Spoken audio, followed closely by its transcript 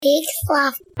Big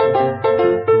sloth.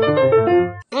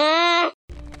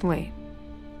 Wait.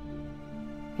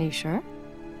 Are you sure?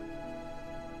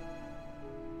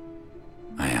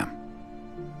 I am.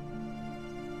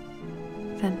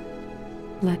 Then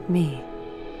let me.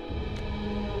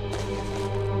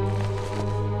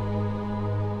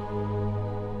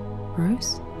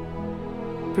 Bruce?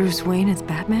 Bruce Wayne is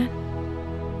Batman?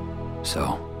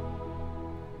 So,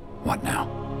 what now?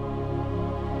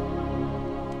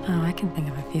 Oh, I can think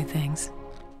of a few things.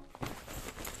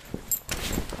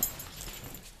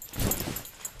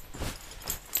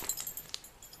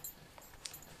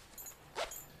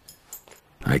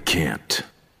 I can't.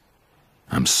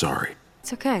 I'm sorry.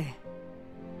 It's okay.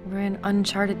 We're in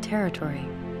uncharted territory.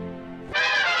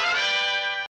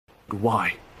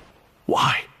 Why?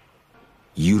 Why?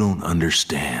 You don't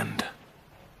understand.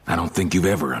 I don't think you've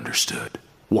ever understood.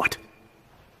 What?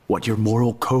 What, your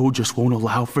moral code just won't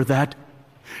allow for that?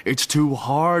 It's too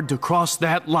hard to cross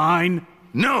that line?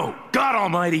 No! God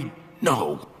Almighty,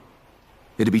 no!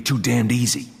 It'd be too damned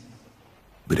easy.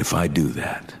 But if I do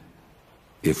that,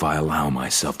 if I allow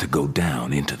myself to go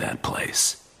down into that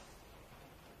place,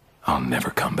 I'll never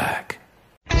come back.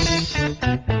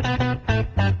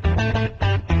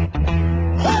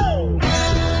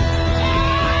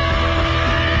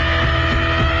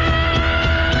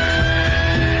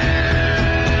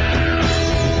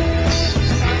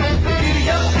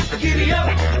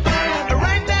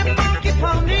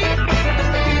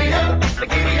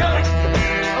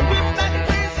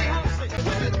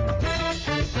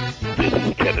 This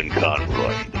is Kevin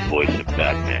Conroy, the voice of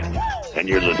Batman, and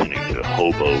you're listening to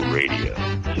Hobo Radio,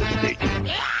 so stay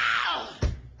tuned.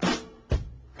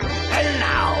 And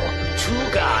now,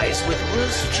 two guys with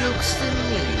worse jokes than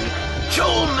me,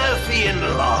 Joel Murphy and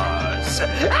Lars.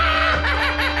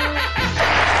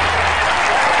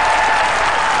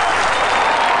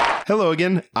 Hello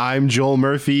again, I'm Joel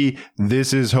Murphy,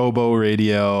 this is Hobo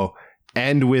Radio,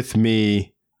 and with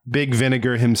me, Big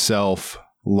Vinegar himself,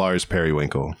 Lars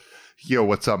Periwinkle. Yo,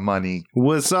 what's up, money?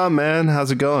 What's up, man?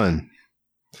 How's it going?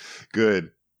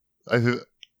 Good.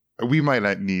 We might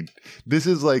not need... This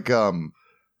is like,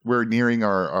 we're nearing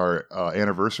our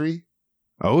anniversary.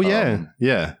 Oh, yeah.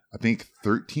 Yeah. I think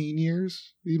 13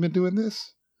 years we've been doing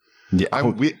this.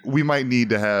 Yeah. We might need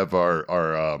to have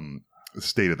our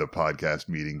state of the podcast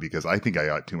meeting because I think I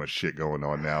got too much shit going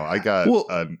on now. I got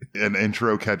an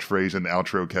intro catchphrase, an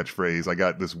outro catchphrase. I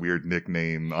got this weird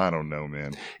nickname. I don't know,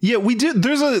 man. Yeah, we did.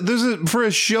 There's a for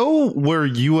a show where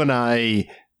you and I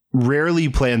rarely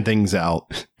plan things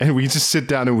out and we just sit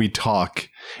down and we talk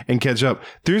and catch up.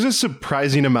 There's a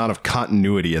surprising amount of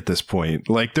continuity at this point.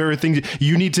 Like, there are things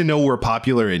you need to know. We're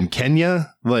popular in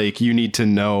Kenya. Like, you need to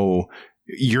know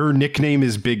your nickname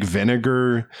is Big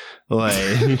Vinegar.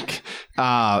 Like,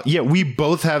 yeah, we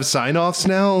both have sign-offs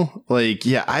now. Like,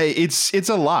 yeah, it's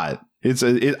a lot.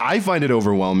 I find it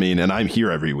overwhelming, and I'm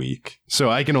here every week, so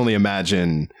I can only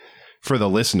imagine for the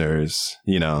listeners.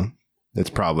 You know, it's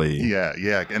probably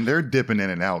yeah, and they're dipping in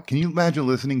and out. Can you imagine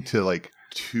listening to like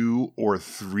 2 or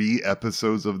 3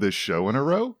 episodes of this show in a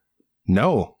row?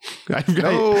 No,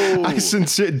 I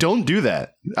sincerely don't do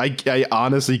that. I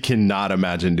honestly cannot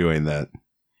imagine doing that.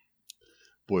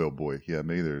 Boy, oh boy, yeah.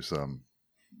 Maybe there's I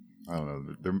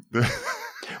don't know.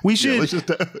 We should let's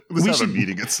have a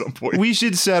meeting at some point. We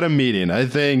should set a meeting. I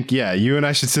think, yeah, you and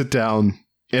I should sit down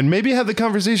and maybe have the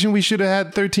conversation we should have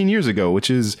had 13 years ago, which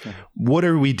is, what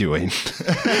are we doing?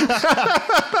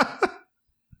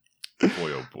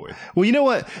 Boy, oh boy. Well, you know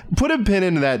what? Put a pin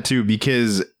into that too,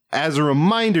 because as a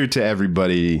reminder to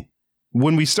everybody,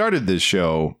 when we started this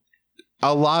show,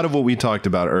 a lot of what we talked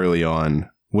about early on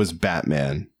was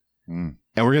Batman.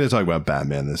 And we're going to talk about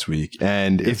Batman this week.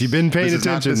 And if you've been paying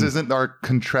attention... This isn't our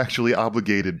contractually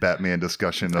obligated Batman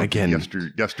discussion of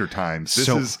yester times. This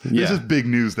is big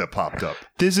news that popped up.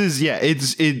 This is,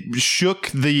 it shook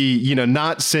the,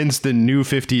 not since the New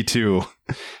 52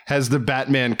 has the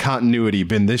Batman continuity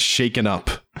been this shaken up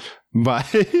by,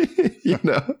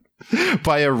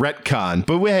 by a retcon.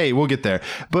 But hey, we'll get there.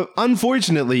 But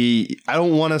unfortunately, I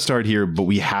don't want to start here, but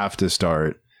we have to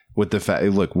start with the fact,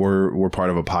 look, we're part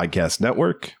of a podcast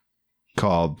network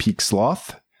called Peak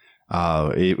Sloth.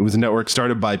 It was a network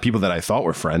started by people that I thought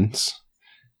were friends.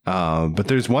 But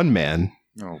there's one man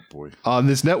on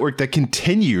this network that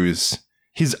continues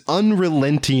his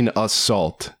unrelenting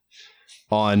assault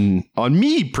on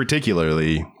me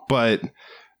particularly, but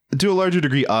to a larger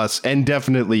degree us, and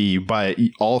definitely by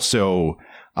also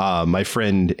my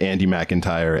friend Andy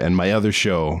McIntyre and my other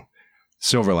show,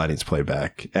 Silver Linings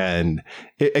Playback. And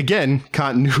again,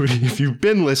 continuity. If you've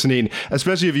been listening,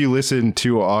 especially if you listen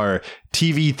to our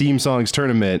TV theme songs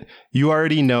tournament, you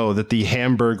already know that the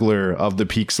Hamburglar of the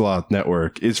Peak Sloth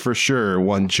Network is for sure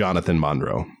one Jonathan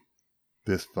Monroe.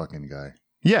 This fucking guy.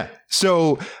 Yeah.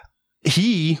 So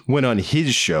he went on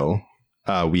his show,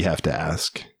 We Have to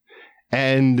Ask,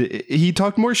 and he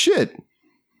talked more shit.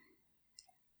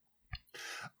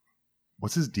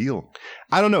 What's his deal?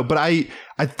 I don't know, but I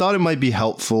thought it might be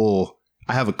helpful.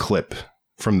 I have a clip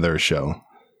from their show.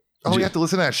 Oh, you have to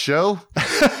listen to that show?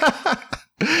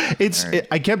 Right.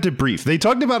 I kept it brief. They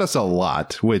talked about us a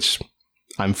lot, which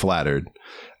I'm flattered.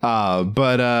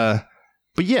 But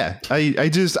yeah,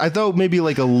 I thought maybe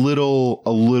like a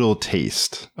little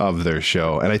taste of their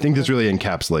show. And I think this really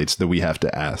encapsulates the We Have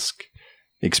to Ask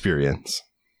experience.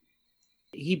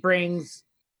 He brings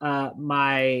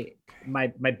my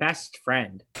best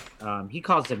friend, he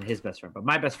calls him his best friend, but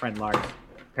my best friend Lars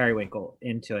Periwinkle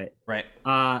into it. Right.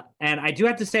 And I do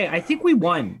have to say, I think we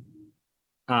won,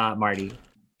 Marty,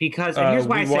 because and here's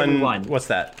why I said we won. What's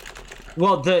that?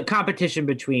 Well, the competition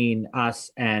between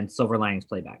us and Silver Linings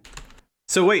Playback.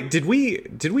 So wait, did we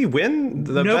win?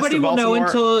 Nobody will know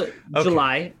until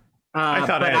July. I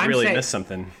thought I had really missed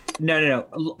something. No.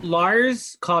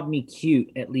 Lars called me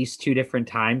cute at least 2 different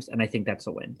times, and I think that's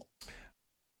a win.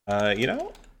 I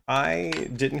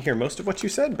didn't hear most of what you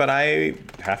said, but I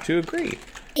have to agree.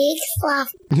 Big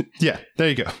Sloth. Yeah, there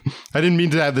you go. I didn't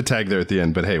mean to add the tag there at the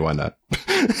end, but hey, why not?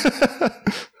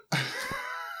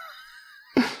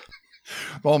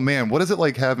 Oh man, what is it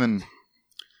like having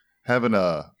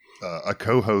a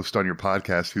co-host on your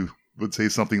podcast who would say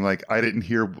something like, "I didn't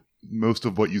hear most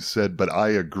of what you said, but I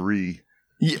agree."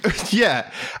 Yeah.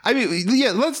 I mean,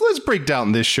 yeah, let's break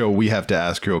down this show. We Have to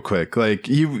Ask real quick. Like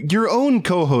your own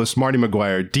co-host, Marty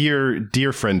McGuire,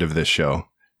 dear friend of this show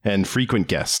and frequent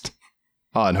guest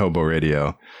on Hobo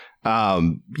Radio.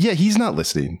 Yeah, he's not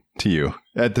listening to you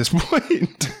at this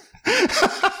point.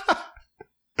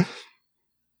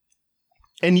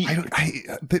 And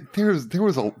there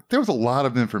was a lot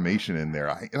of information in there.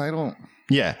 I don't.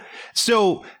 Yeah.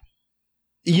 So,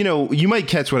 you might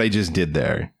catch what I just did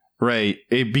there. Right,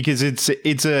 because it's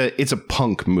a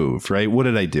punk move, right? What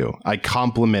did I do? I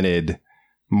complimented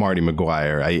Marty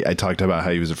McGuire. I talked about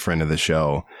how he was a friend of the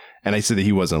show, and I said that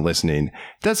he wasn't listening.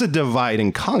 That's a divide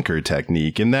and conquer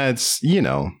technique, and that's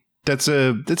a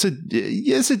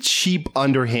cheap,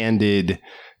 underhanded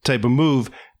type of move,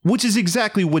 which is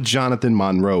exactly what Jonathan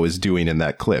Monroe is doing in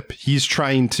that clip. He's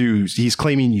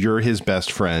claiming you're his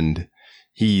best friend.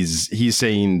 He's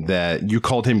saying that you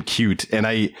called him cute, and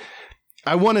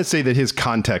I want to say that his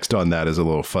context on that is a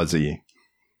little fuzzy.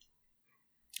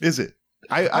 Is it?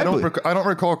 I don't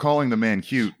recall calling the man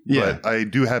cute, but I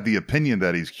do have the opinion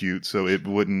that he's cute, so it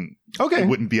wouldn't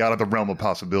be out of the realm of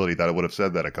possibility that I would have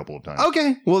said that a couple of times.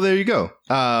 Okay, well there you go.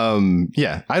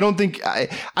 Yeah, I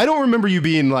don't remember you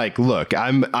being like, look,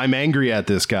 I'm angry at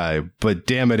this guy, but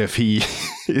damn it if he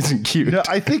isn't cute. No,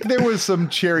 I think there was some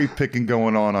cherry picking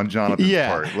going on Jonathan's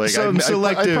part. Like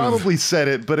selective. I probably said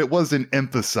it, but it wasn't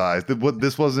emphasized.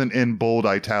 This wasn't in bold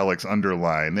italics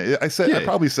underline. I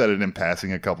probably said it in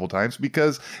passing a couple times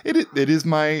because it is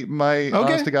my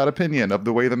honest to God opinion of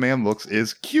the way the man looks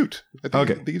is cute. I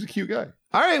think he's a cute guy.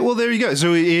 All right, well there you go.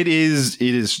 So it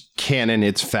is canon,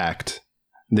 it's fact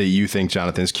that you think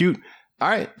Jonathan's cute. All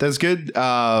right, that's good.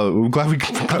 I'm glad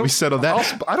we settled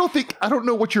that. I don't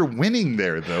know what you're winning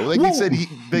there though. Like you said,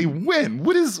 they win.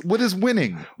 What is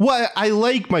winning? Well, I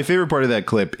like my favorite part of that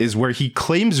clip is where he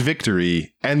claims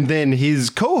victory and then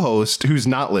his co-host, who's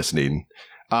not listening,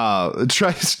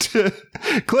 tries to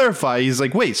clarify. He's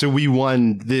like, wait, so we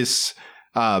won this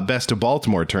Best of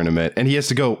Baltimore tournament, and he has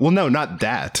to go, well, no, not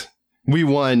that. We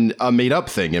won a made up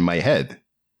thing in my head.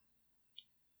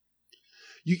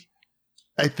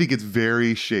 I think it's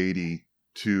very shady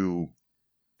to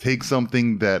take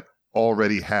something that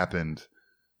already happened,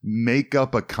 make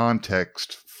up a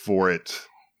context for it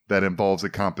that involves a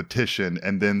competition,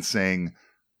 and then saying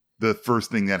the first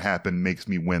thing that happened makes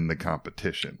me win the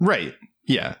competition. Right.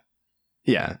 Yeah.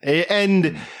 Yeah.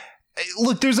 And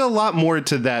look, there's a lot more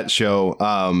to that show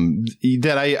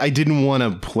that I didn't want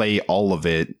to play all of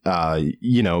it,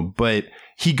 but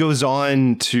he goes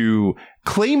on to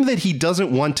claim that he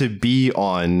doesn't want to be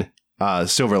on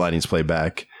Silver Linings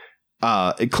Playback.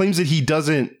 It claims that he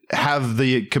doesn't have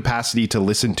the capacity to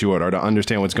listen to it or to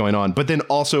understand what's going on, but then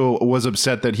also was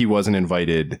upset that he wasn't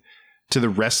invited to the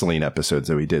wrestling episodes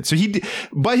that we did. So he,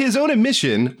 by his own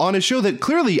admission, on a show that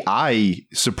clearly I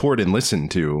support and listen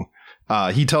to,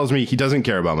 he tells me he doesn't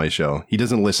care about my show. He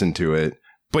doesn't listen to it,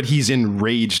 but he's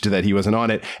enraged that he wasn't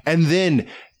on it. And then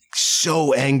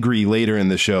so angry later in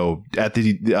the show at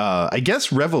the, I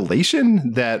guess,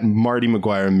 revelation that Marty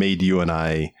McGuire made you and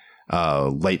I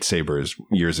lightsabers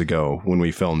years ago when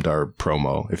we filmed our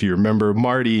promo. If you remember,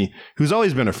 Marty, who's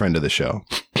always been a friend of the show,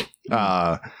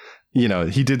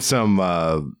 he did some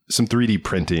 3D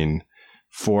printing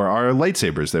for our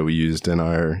lightsabers that we used in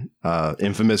our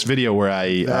infamous video where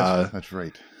that's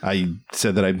right. I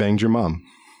said that I banged your mom.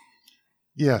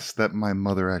 Yes, that my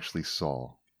mother actually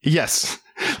saw. Yes.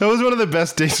 That was one of the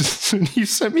best days when you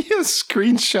sent me a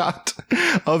screenshot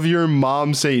of your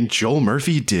mom saying, Joel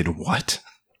Murphy did what?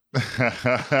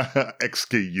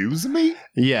 Excuse me?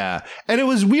 Yeah. And it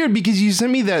was weird because you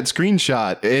sent me that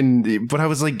screenshot, but I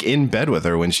was like in bed with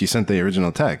her when she sent the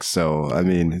original text. So, I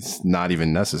mean, it's not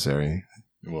even necessary.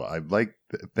 Well,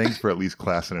 thanks for at least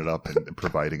classing it up and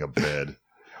providing a bed.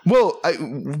 Well,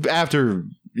 after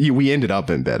we ended up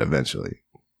in bed eventually.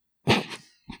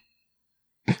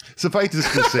 Suffice it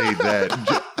to say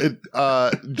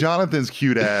that Jonathan's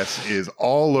cute ass is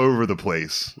all over the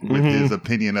place with his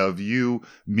opinion of you,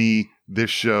 me, this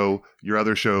show, your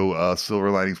other show, Silver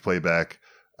Linings Playback.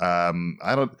 And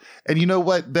you know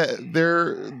what?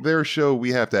 Their show,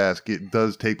 we have to ask, it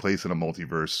does take place in a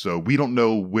multiverse, so we don't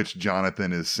know which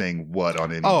Jonathan is saying what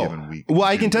on any given week. Well,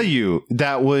 I can tell you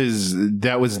that was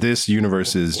this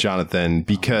universe's Jonathan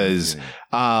because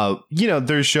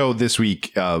their show this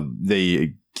week,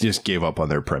 they just gave up on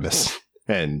their premise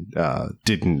and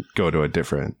didn't go to a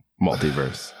different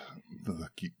multiverse.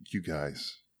 You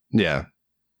guys. Yeah.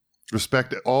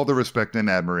 Respect, all the respect and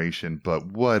admiration, but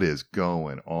what is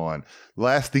going on?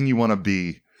 Last thing you want to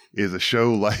be is a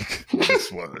show like this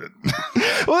one.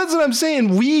 Well, that's what I'm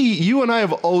saying. You and I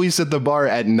have always set the bar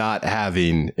at not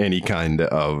having any kind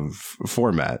of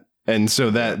format. And so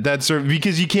that's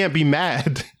because you can't be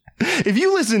mad. If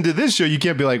you listen to this show, you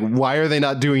can't be like, why are they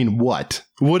not doing what?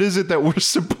 What is it that we're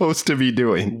supposed to be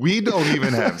doing? We don't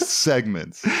even have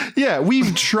segments. Yeah,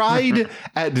 we've tried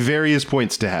at various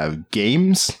points to have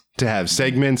games, to have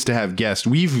segments, to have guests.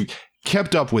 We've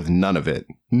kept up with none of it.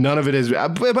 None of it is.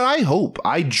 But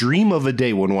I dream of a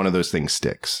day when one of those things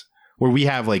sticks, where we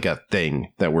have like a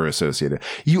thing that we're associated.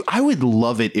 I would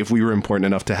love it if we were important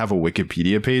enough to have a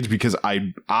Wikipedia page, because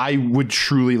I would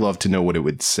truly love to know what it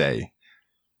would say.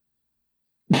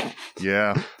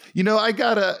 Yeah.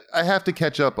 I have to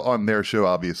catch up on their show.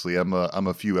 Obviously, I'm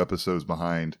a few episodes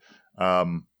behind.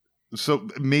 So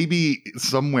maybe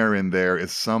somewhere in there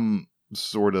is some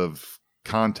sort of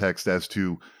context as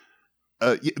to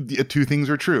two things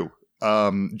are true.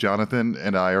 Jonathan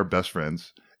and I are best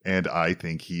friends, and I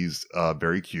think he's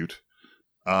very cute.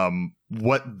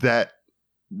 What that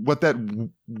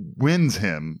wins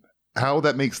him, how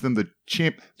that makes them the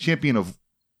champion of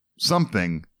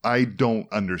something, I don't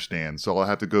understand. So I'll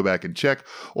have to go back and check,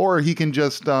 or he can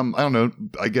just I don't know,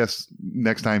 I guess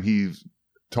next time he's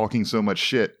talking so much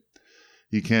shit,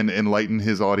 he can enlighten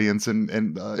his audience and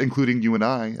including you and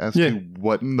I as to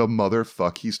what in the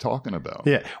motherfuck he's talking about.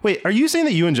 Yeah. Wait, are you saying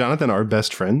that you and Jonathan are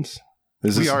best friends?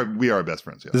 We are best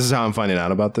friends. Yeah. This is how I'm finding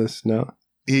out about this now.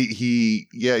 We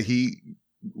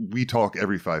talk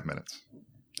every 5 minutes.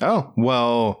 Oh,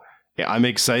 well, I'm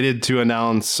excited to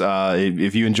announce,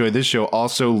 if you enjoy this show,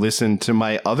 also listen to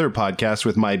my other podcast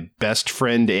with my best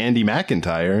friend, Andy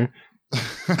McIntyre.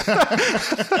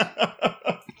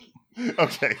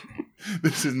 Okay.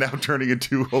 This is now turning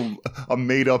into a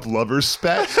made-up lover's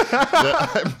spat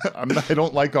that I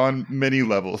don't like on many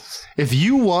levels. If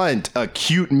you want a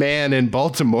cute man in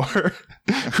Baltimore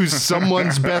who's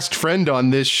someone's best friend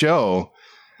on this show,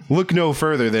 look no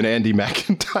further than Andy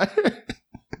McIntyre.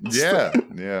 Yeah.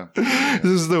 This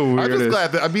is the weirdest. I'm just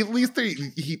glad that,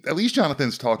 at least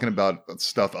Jonathan's talking about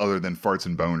stuff other than farts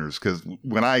and boners, because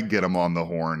when I get him on the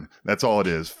horn, that's all it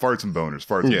is. Farts and boners,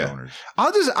 and boners.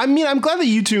 I'm glad that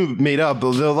you two made up.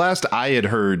 The last I had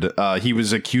heard, he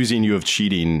was accusing you of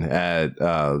cheating at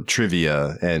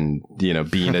trivia and,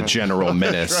 being a general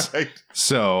menace. Right.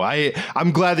 So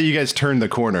I'm glad that you guys turned the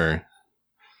corner.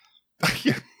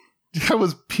 Yeah. I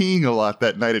was peeing a lot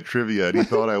that night at trivia, and he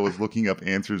thought I was looking up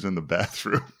answers in the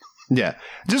bathroom. Yeah.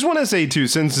 Just want to say, too,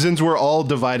 since we're all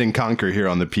divide and conquer here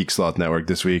on the Peak Sloth Network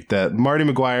this week, that Marty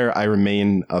McGuire, I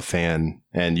remain a fan,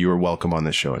 and you are welcome on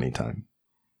the show anytime.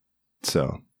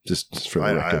 So, just for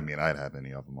the record. I'd have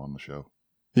any of them on the show.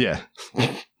 Yeah.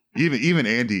 Even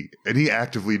Andy, and he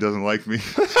actively doesn't like me.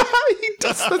 He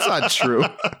does. That's not true.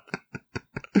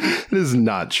 It is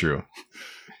not true.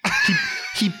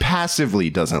 He passively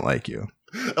doesn't like you.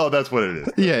 Oh, that's what it is.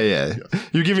 Yeah.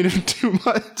 You're giving him too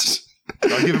much.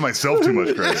 I'm giving myself too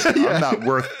much credit. Yeah. I'm not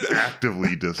worth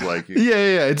actively disliking.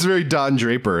 Yeah. It's very Don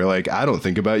Draper. Like, I don't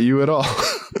think about you at all.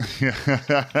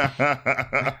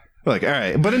 Like, all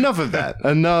right, but enough of that.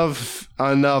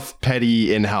 Enough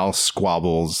petty in-house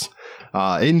squabbles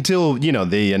until,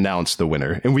 they announce the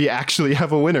winner. And we actually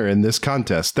have a winner in this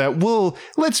contest that will,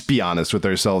 let's be honest with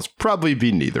ourselves, probably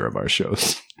be neither of our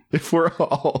shows. If we're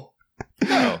all...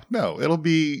 No, it'll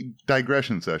be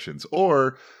digression sessions.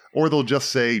 Or they'll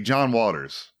just say John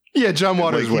Waters. Yeah, John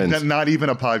Waters wins. Not even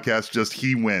a podcast, just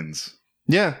he wins.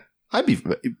 Yeah,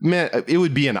 it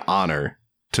would be an honor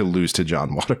to lose to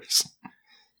John Waters.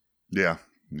 Yeah.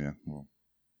 Well,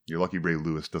 you're lucky Ray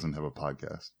Lewis doesn't have a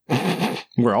podcast.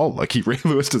 We're all lucky Ray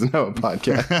Lewis doesn't have a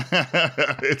podcast.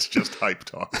 It's just hype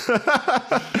talk.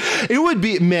 It would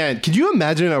be, man, could you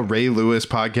imagine a Ray Lewis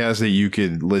podcast that you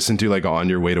could listen to like on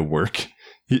your way to work?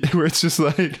 Where it's just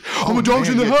like, my dog's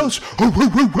in the house.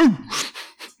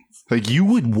 Like you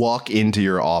would walk into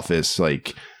your office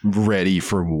like ready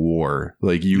for war.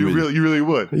 Like you really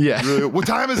would. Yeah. Really, what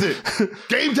time is it?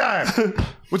 Game time.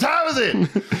 What time is it?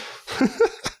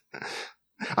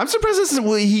 I'm surprised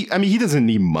he doesn't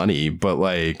need money, but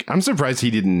like I'm surprised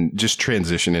he didn't just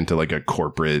transition into like a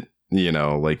corporate,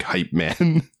 like hype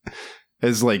man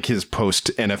as like his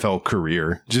post NFL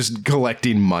career, just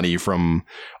collecting money from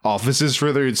offices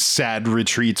for their sad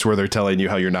retreats where they're telling you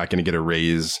how you're not going to get a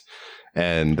raise.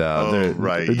 And they're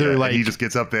like, and he just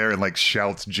gets up there and like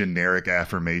shouts generic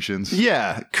affirmations.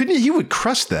 Yeah, he would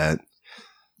crush that.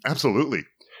 Absolutely.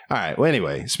 All right. Well,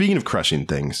 anyway, speaking of crushing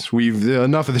things,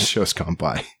 enough of the show's gone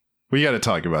by. We got to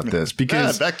talk about this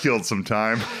because that killed some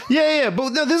time. Yeah.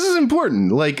 But no, this is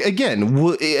important. Like, again,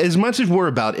 as much as we're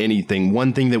about anything,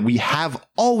 one thing that we have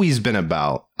always been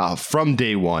about from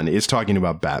day one is talking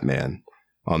about Batman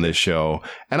on this show.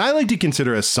 And I like to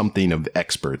consider us something of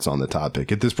experts on the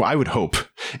topic at this point. I would hope.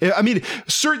 I mean,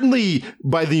 certainly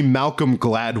by the Malcolm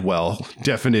Gladwell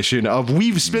definition of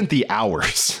we've spent the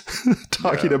hours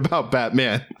talking about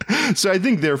Batman. So I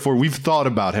think, therefore, we've thought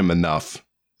about him enough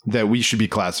that we should be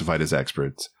classified as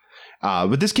experts.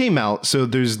 But this came out. So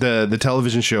there's the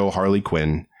television show Harley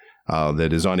Quinn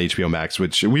that is on HBO Max,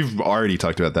 which we've already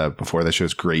talked about that before. That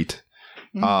show's great.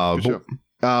 So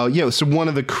one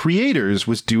of the creators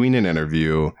was doing an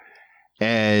interview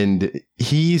and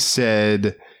he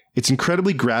said it's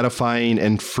incredibly gratifying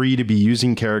and free to be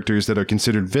using characters that are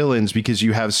considered villains because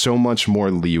you have so much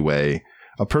more leeway.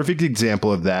 A perfect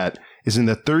example of that is in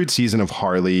the third season of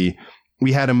Harley.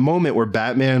 We had a moment where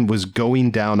Batman was going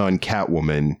down on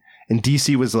Catwoman and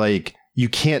DC was like, you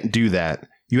can't do that.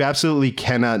 You absolutely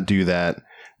cannot do that.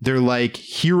 They're like,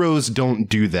 heroes don't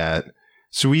do that.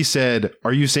 So we said,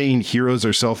 are you saying heroes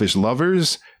are selfish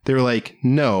lovers? They were like,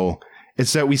 no,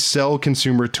 it's that we sell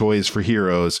consumer toys for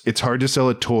heroes. It's hard to sell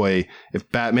a toy if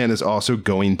Batman is also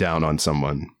going down on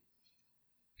someone.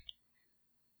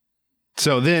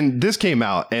 So then this came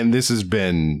out and this has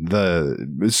been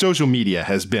the social media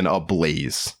has been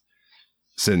ablaze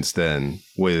since then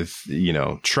with,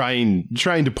 trying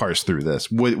to parse through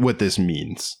this, what this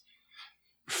means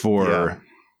for... Yeah.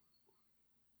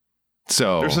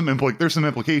 So there's some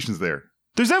implications there.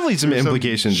 There's definitely some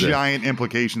implications. Giant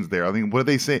implications there. I mean, what do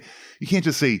they say? You can't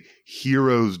just say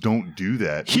heroes don't do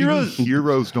that.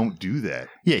 Heroes don't do that.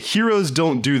 Yeah, heroes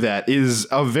don't do that is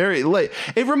a very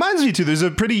it reminds me too. There's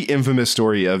a pretty infamous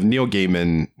story of Neil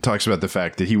Gaiman talks about the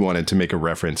fact that he wanted to make a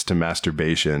reference to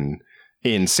masturbation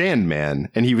in Sandman,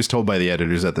 and he was told by the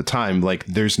editors at the time, like,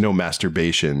 there's no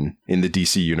masturbation in the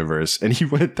DC universe, and he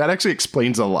went, that actually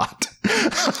explains a lot.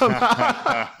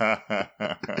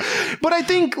 But I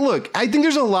think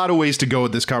there's a lot of ways to go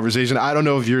with this conversation. I don't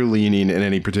know if you're leaning in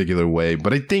any particular way,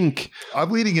 but I think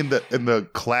I'm leaning in the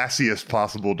classiest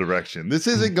possible direction. This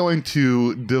isn't going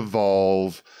to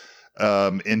devolve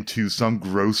into some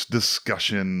gross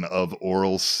discussion of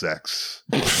oral sex.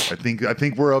 I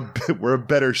think we're a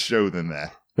better show than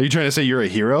that. Are you trying to say you're a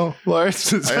hero,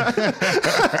 Lars?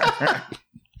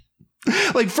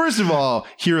 Like, first of all,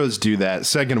 heroes do that.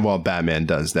 Second of all, Batman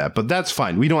does that. But that's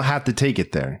fine. We don't have to take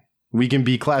it there. We can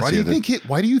be classy.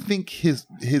 Why do you think his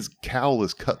cowl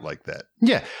is cut like that?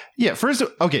 Yeah. First,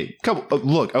 okay.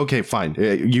 Look. Okay, fine.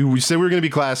 You said we were going to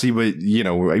be classy, but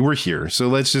we're here. So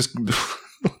let's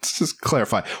just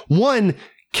clarify. One,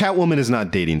 Catwoman is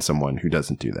not dating someone who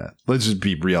doesn't do that. Let's just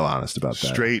be real honest about that.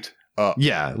 Straight up.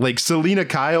 Yeah, like Selena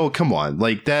Kyle. Come on,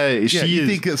 like that. Yeah, you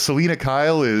think Selena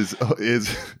Kyle is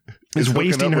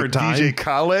wasting her time? DJ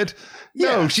Khaled?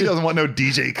 No, she doesn't want no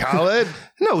DJ Khaled.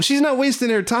 No, she's not wasting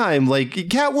her time. Like,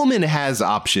 Catwoman has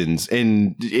options,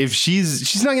 and if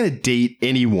she's not going to date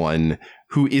anyone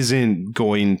who isn't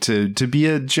going to be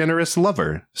a generous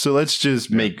lover. So let's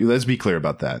be clear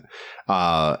about that.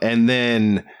 And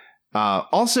then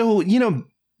also, you know,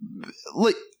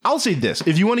 like, I'll say this.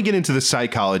 If you want to get into the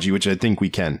psychology, which I think we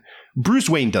can, Bruce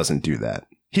Wayne doesn't do that.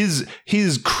 His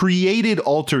created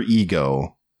alter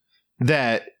ego,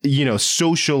 that, you know,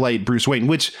 socialite Bruce Wayne,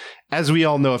 which, as we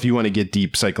all know, if you want to get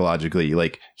deep psychologically,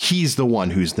 like, he's the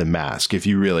one who's the mask, if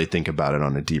you really think about it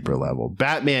on a deeper level.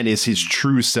 Batman is his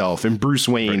true self, and Bruce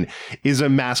Wayne is a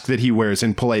mask that he wears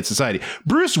in polite society.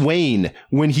 Bruce Wayne,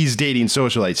 when he's dating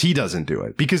socialites, he doesn't do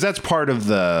it, because that's part of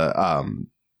the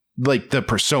like the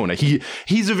persona.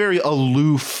 He's a very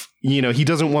aloof, you know, he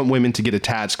doesn't want women to get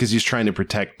attached because he's trying to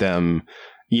protect them.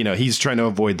 You know, he's trying to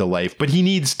avoid the life, but he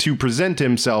needs to present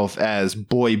himself as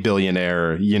boy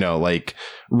billionaire, you know, like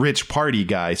rich party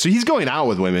guy. So he's going out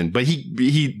with women, but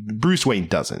Bruce Wayne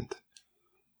doesn't.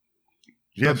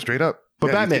 Yeah, straight up. But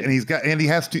yeah, Batman, he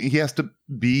has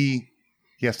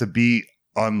to be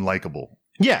unlikable.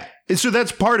 Yeah. So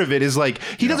that's part of it, is like,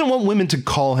 he doesn't want women to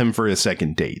call him for a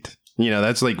second date. You know,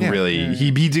 that's like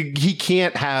he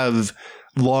can't have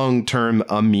long-term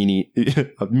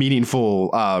meaningful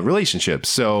relationships.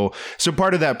 So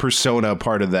part of that persona,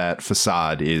 part of that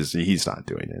facade is he's not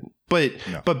doing it.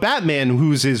 But Batman,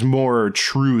 who's his more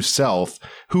true self,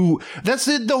 that's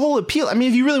the whole appeal. I mean,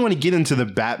 if you really want to get into the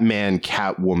Batman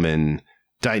Catwoman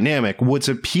dynamic, what's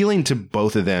appealing to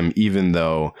both of them, even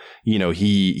though, you know,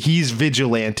 he's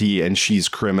vigilante and she's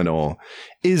criminal,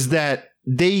 is that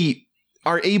they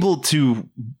are able to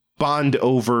bond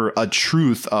over a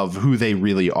truth of who they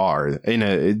really are.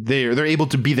 They're able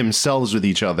to be themselves with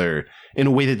each other in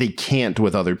a way that they can't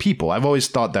with other people. I've always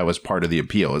thought that was part of the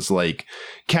appeal. It's like,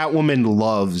 Catwoman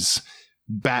loves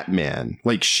Batman.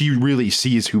 Like, she really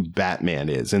sees who Batman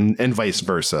is, and vice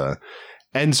versa.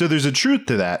 And so there's a truth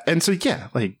to that. And so, yeah,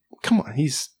 like, come on.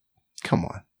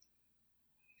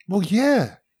 Well,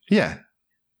 yeah. Yeah.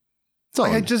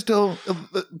 I just don't,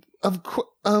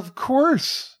 of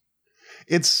course.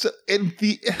 It's and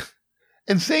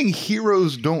saying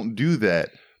heroes don't do that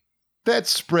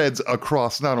spreads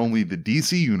across not only the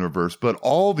DC universe but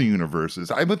all the universes.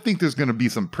 I would think there's going to be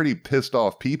some pretty pissed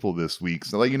off people this week.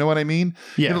 So, like, you know what I mean?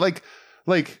 Yeah. You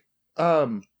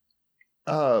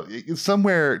know,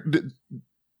 somewhere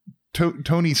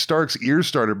Tony Stark's ears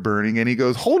started burning, and he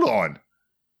goes, "Hold on,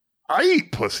 I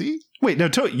eat pussy." Wait, no,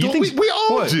 you think we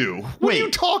all do? What are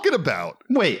you talking about?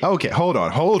 Wait, okay, hold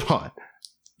on.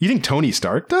 You think Tony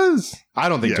Stark does? I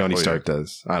don't think Tony Stark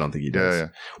does. I don't think he does. Yeah.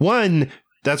 One,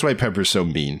 that's why Pepper's so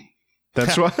mean.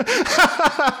 That's why.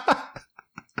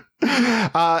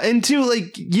 And two,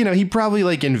 like, you know, he probably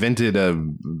like invented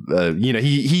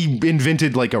he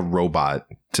invented like a robot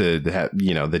to have,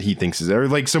 you know, that he thinks is, or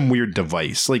like some weird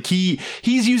device. Like he's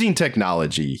using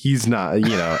technology. He's not,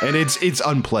 you know, and it's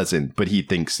unpleasant, but he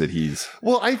thinks that he's.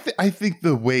 Well, I think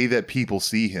the way that people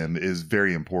see him is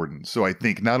very important. So I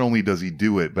think not only does he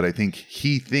do it, but I think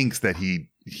he thinks that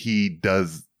he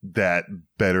does that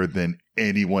better than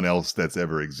anyone else that's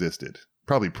ever existed.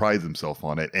 Probably prides himself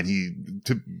on it. And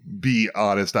to be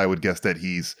honest, I would guess that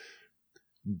he's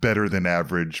better than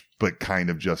average, but kind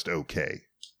of just okay.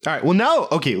 All right. Well, now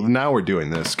we're doing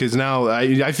this, because now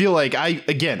I feel like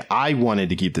I wanted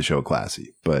to keep the show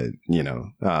classy, but, you know,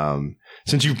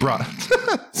 since you've brought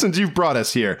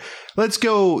us here, let's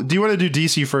go. Do you want to do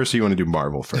DC first, or you want to do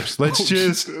Marvel first? Let's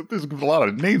just. There's a lot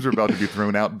of names are about to be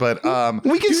thrown out, but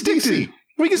we can stick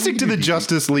to the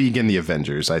Justice League and the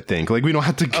Avengers, I think. Like, we don't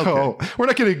have to go. Okay. We're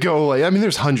not going to go, like, I mean,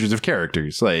 there's hundreds of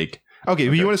characters. Like, okay,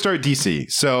 but you want to start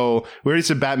DC. So we already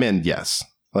said Batman, yes.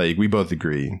 Like, we both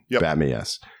agree. Yep. Batman,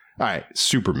 yes. All right,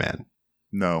 Superman.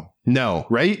 No,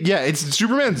 right? Yeah,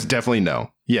 Superman's definitely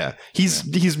no. Yeah,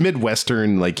 he's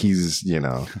Midwestern, like, he's, you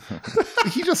know.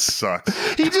 He just sucks.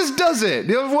 He just does it.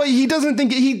 He doesn't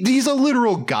think he's a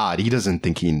literal god. He doesn't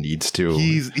think he needs to.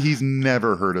 He's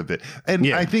never heard of it. And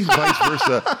I think vice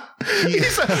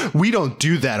versa. We don't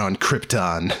do that on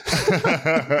Krypton.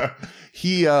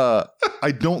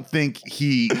 I don't think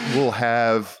he will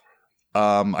have.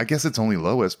 I guess it's only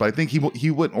Lois, but I think he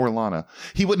wouldn't, or Lana.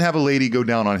 He wouldn't have a lady go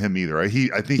down on him either. I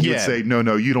think he would say,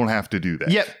 no, you don't have to do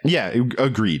that. Yeah,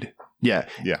 agreed. Yeah.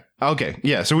 Okay,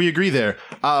 yeah. So we agree there.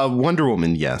 Wonder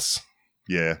Woman, yes.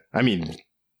 Yeah. I mean,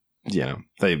 you know,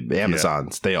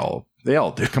 Amazons, they all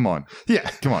do. Come on. Yeah,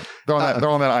 come on. They're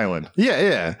on that island.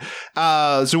 Yeah.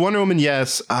 So Wonder Woman,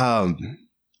 yes. Aquaman.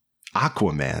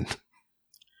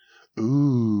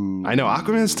 Ooh. I know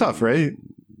Aquaman's tough, right?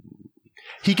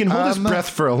 He can hold his breath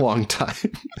for a long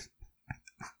time.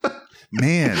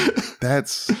 Man,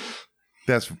 that's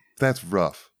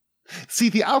rough. See,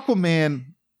 the Aquaman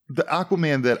the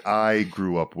Aquaman that I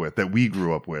grew up with, that we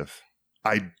grew up with,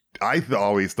 I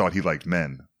always thought he liked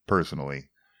men personally.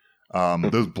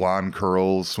 Those blonde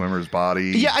curls, swimmer's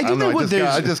body. Yeah,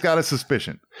 I just got a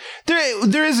suspicion.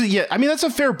 There is, yeah. I mean, that's a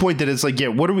fair point. That it's like, yeah.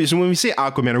 What are we? So when we say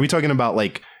Aquaman, are we talking about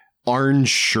like orange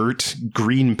shirt,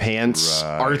 green pants,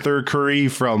 right. Arthur Curry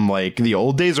from like the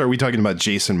old days? Or are we talking about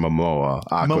Jason Momoa?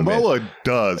 Aquaman? Momoa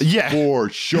does, for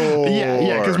sure.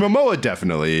 Yeah, because Momoa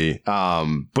definitely.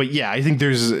 But yeah, I think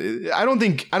there's. I don't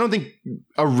think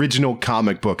original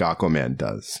comic book Aquaman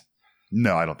does.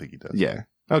 No, I don't think he does. Yeah.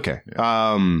 Okay.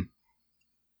 Yeah.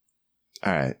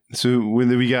 All right. So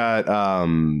we got I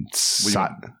was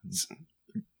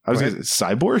gonna say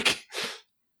Cyborg.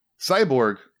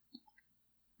 Cyborg.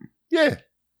 Yeah.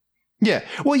 Yeah.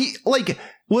 Well, I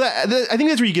think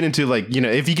that's where you get into like,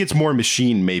 if he gets more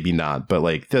machine, maybe not, but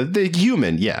like the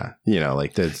human, yeah,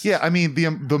 like that's. Yeah, I mean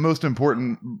the most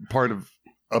important part of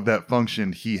that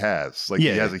function he has, like he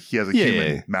has a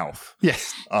human mouth.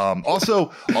 Yes.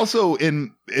 Also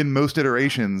in most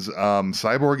iterations,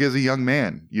 Cyborg is a young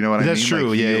man. You know what I mean? That's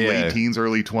true. Like, yeah. Late teens,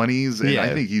 early 20s, and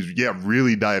I think he's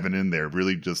really diving in there,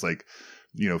 really just like.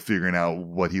 Figuring out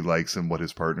what he likes and what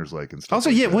his partners like and stuff. Also,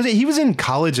 he was in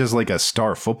college as like a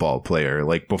star football player,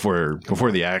 like before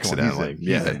the accident.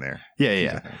 He's in there.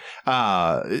 Yeah.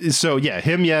 So yeah,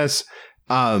 him, yes.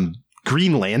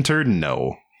 Green Lantern,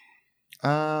 no.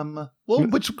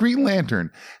 Which Green Lantern?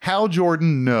 Hal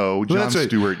Jordan, no. John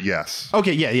Stewart, yes.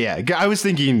 Okay, yeah. I was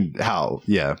thinking Hal,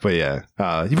 yeah, but yeah,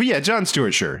 John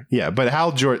Stewart, sure, yeah, but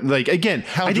Hal Jordan, like again,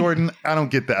 Jordan, I don't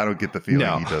get that. I don't get the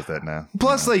feeling he does that now.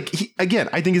 Plus, like I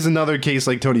think is another case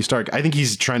like Tony Stark. I think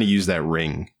he's trying to use that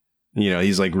ring.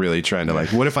 He's like really trying to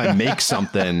like, what if I make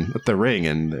something with the ring?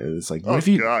 And it's like, what if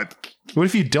you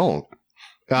don't?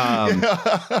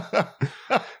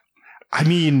 I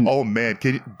mean, oh man,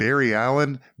 Barry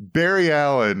Allen? Barry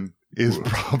Allen is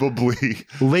probably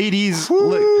ladies.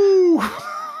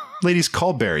 Ladies,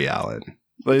 call Barry Allen.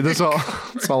 Like, that's all.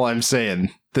 That's all I'm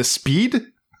saying. The speed,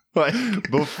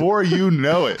 like before you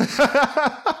know it.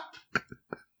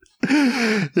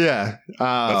 Yeah,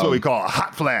 that's what we call a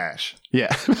hot flash.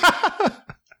 Yeah.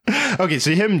 Okay,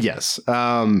 so him, yes.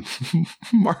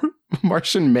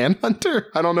 Martian Manhunter?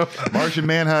 I don't know. Martian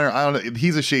Manhunter, I don't know.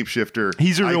 He's a shapeshifter.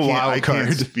 He's a real wild card. I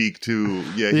can't speak to...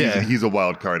 He's a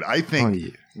wild card. I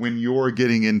think when you're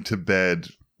getting into bed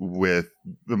with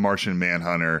the Martian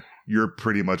Manhunter, you're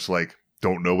pretty much like,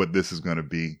 don't know what this is going to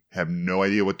be. Have no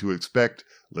idea what to expect.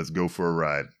 Let's go for a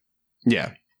ride.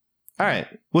 Yeah. All right.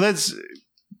 Well,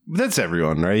 that's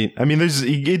everyone, right? I mean, there's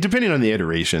depending on the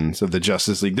iterations of the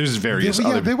Justice League, there's various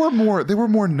other. There were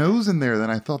more no's in there than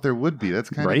I thought there would be. That's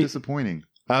kind of disappointing.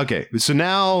 Okay, so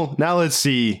now let's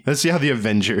see how the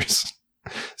Avengers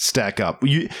stack up.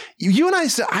 You and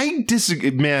I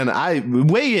disagree, man. I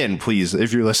weigh in, please,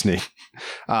 if you're listening,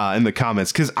 in the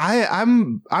comments, because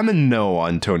I'm a no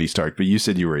on Tony Stark, but you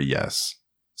said you were a yes.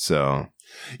 So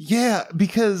yeah,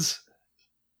 because.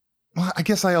 Well, I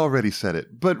guess I already said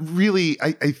it, but really,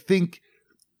 I think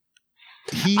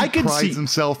he prides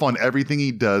himself on everything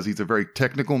he does. He's a very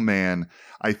technical man.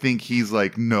 I think he's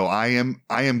like, no, I am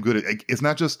good at. It's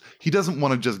not just he doesn't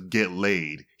want to just get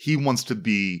laid. He wants to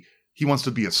be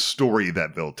a story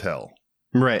that they'll tell.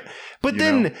 Right, but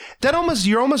then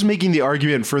you're almost making the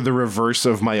argument for the reverse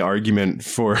of my argument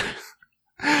for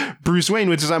Bruce Wayne,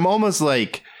 which is I'm almost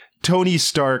like Tony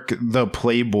Stark, the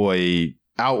playboy.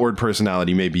 Outward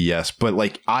personality, maybe yes, but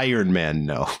like Iron Man,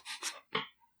 no.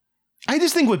 I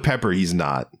just think with Pepper, he's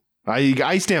not.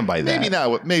 I stand by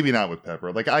that. Maybe not with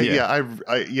Pepper. Like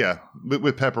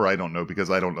with Pepper, I don't know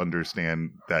because I don't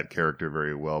understand that character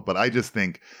very well. But I just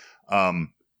think,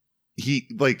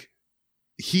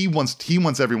 he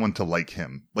wants everyone to like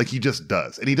him. Like he just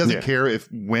does. And he doesn't care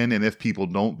when and if people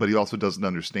don't, but he also doesn't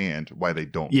understand why they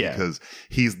don't. Yeah. Because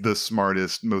he's the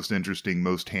smartest, most interesting,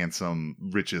 most handsome,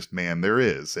 richest man there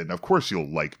is. And of course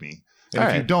you'll like me. And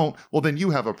if you don't, well then you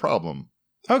have a problem.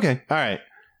 Okay. All right.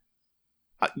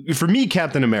 For me,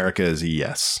 Captain America is a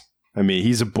yes. I mean,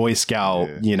 he's a Boy Scout,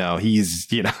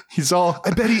 he's all.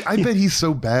 I bet he's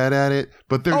so bad at it,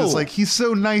 but they're just like, he's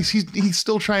so nice. He's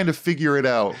still trying to figure it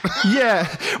out. Yeah.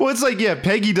 Well, it's like,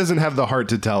 Peggy doesn't have the heart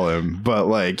to tell him, but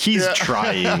like, he's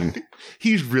trying.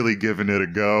 He's really giving it a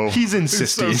go. He's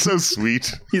insisting. So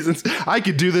sweet. I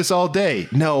could do this all day.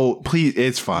 No, please.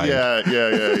 It's fine.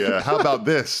 Yeah. How about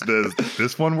this? Does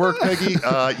this one work, Peggy?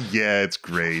 Yeah, it's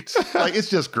great. Like, it's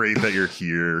just great that you're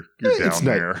here. You're down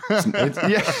there.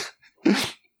 Yeah.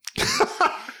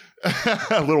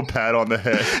 A little pat on the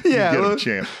head. Yeah, you get a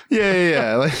champ.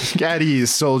 Yeah. Like at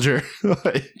ease, soldier.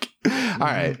 Like,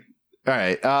 all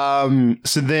right.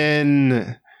 So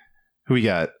then, Who we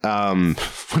got?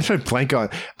 What did I blank on?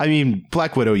 I mean,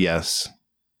 Black Widow, yes.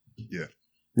 Yeah.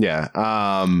 Yeah.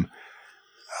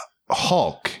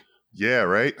 Hulk. Yeah,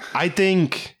 right? I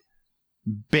think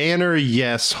Banner,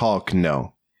 yes. Hulk,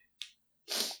 no.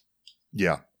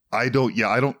 Yeah. I don't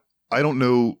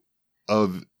know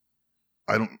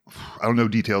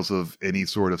details of any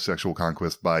sort of sexual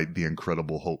conquest by the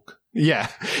Incredible Hulk. Yeah.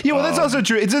 Yeah, well, that's also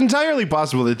true. It's entirely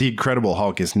possible that the Incredible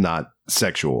Hulk is not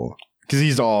sexual because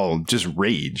he's all just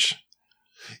rage.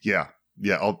 Yeah.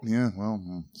 Yeah.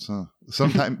 So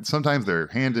sometimes they're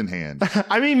hand in hand.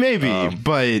 I mean, maybe,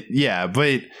 but yeah,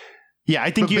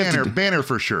 I think Banner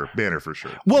for sure. Banner for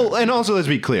sure. Well, and also let's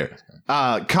be clear,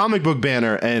 comic book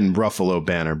Banner and Ruffalo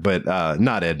Banner, but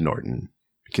not Ed Norton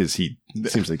because he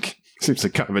seems like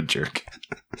kind of a jerk.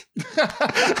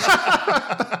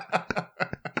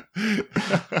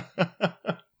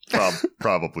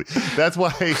 Probably. That's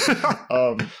why.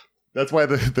 That's why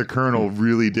the Colonel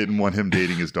really didn't want him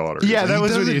dating his daughter. Yeah, that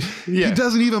was he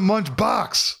doesn't even munch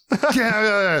box.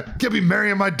 Can't be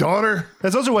marrying my daughter.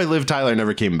 That's also why Liv Tyler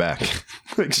never came back.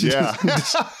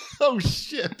 Oh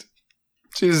shit.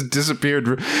 She just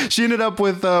disappeared. She ended up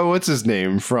with what's his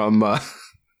name from I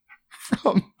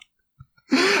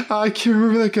can't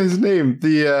remember that guy's name.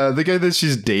 The guy that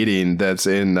she's dating that's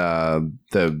in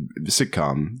the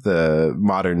sitcom, The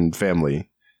Modern Family.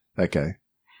 That guy.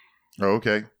 Oh,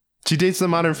 okay. She dates the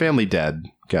Modern Family dad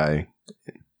guy.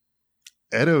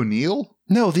 Ed O'Neill?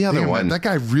 No, the other one. That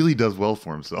guy really does well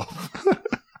for himself.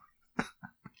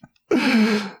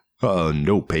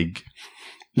 No, pig.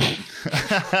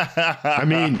 I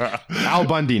mean, Al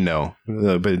Bundy, no.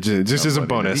 But just as a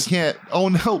bonus. He can't. Oh,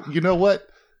 no. You know what?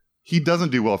 He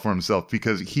doesn't do well for himself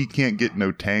because he can't get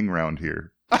no tang round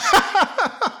here.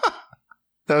 That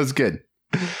was good.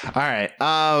 All right.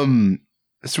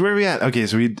 So where are we at? Okay,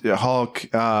 so we Hulk,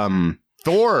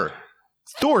 Thor,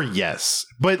 yes,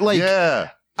 but like,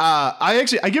 yeah.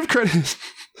 I give credit.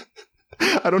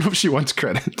 I don't know if she wants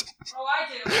credit. Oh, I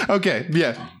do. Okay,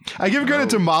 yeah, I give credit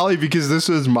to Molly because this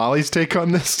was Molly's take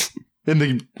on this. In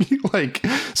the like,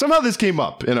 somehow this came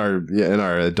up in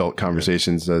our adult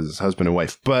conversations as husband and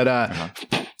wife, but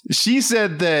she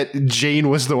said that Jane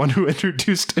was the one who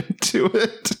introduced him to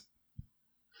it.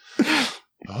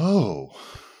 Oh,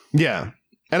 yeah.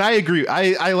 And I agree.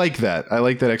 I like that. I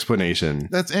like that explanation.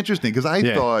 That's interesting because I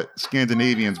thought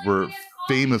Scandinavians were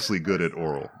famously good at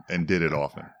oral and did it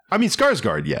often. I mean,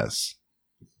 Skarsgård, yes.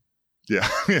 Yeah.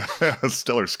 A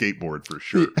stellar skateboard for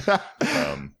sure.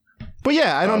 But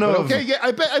yeah, I don't know. Okay, yeah,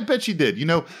 I bet she did. You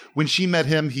know, when she met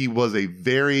him, he was a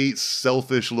very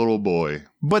selfish little boy.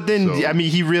 But then, I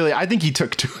mean, I think he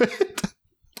took to it.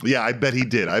 Yeah, I bet he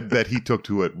did. I bet he took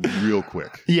to it real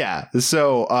quick. Yeah.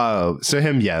 So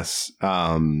him, yes.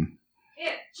 Yeah,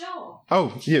 Joel.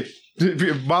 Oh, yeah.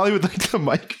 Molly would like the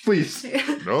mic, please.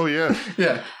 Oh, yeah.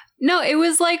 Yeah. No, it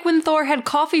was like when Thor had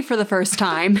coffee for the first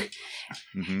time.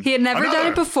 Mm-hmm. He had never done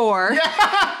it before.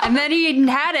 Yeah. And then he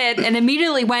had it and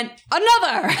immediately went,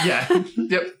 another. Yeah.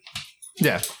 Yep.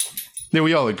 Yeah. Yeah,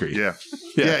 we all agree. Yeah.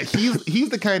 Yeah, he's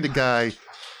the kind of guy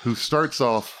who starts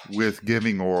off with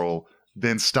giving oral,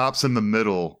 then stops in the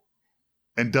middle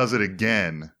and does it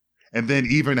again. And then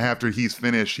even after he's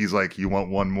finished, he's like, you want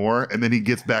one more? And then he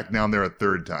gets back down there a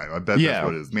third time. I bet that's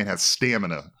what it is. Man has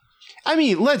stamina. I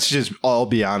mean, let's just all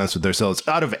be honest with ourselves.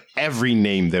 Out of every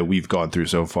name that we've gone through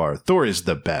so far, Thor is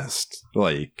the best.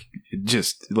 Like,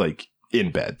 just like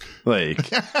in bed. Like,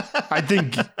 I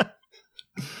think.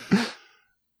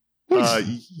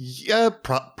 Yeah,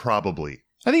 probably.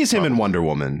 I think it's him and Wonder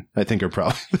Woman. I think are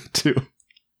probably the two.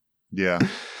 Yeah,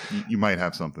 you might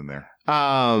have something there.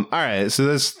 All right, so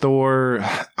that's Thor.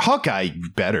 Hawkeye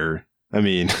better. I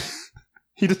mean,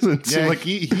 he doesn't seem like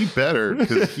he better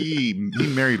because he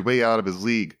married way out of his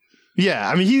league. Yeah,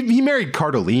 I mean he married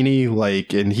Cardellini,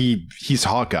 like, and he's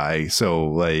Hawkeye. So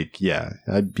like, yeah,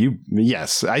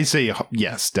 yes, I say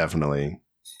yes, definitely.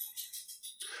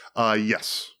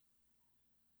 Yes.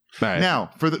 All right.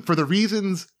 Now for the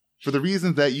reasons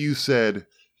that you said,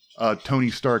 Tony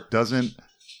Stark doesn't.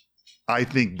 I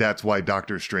think that's why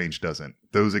Doctor Strange doesn't.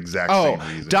 Those exact same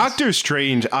reasons. Doctor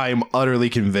Strange, I'm utterly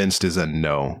convinced is a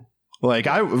no. Like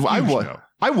I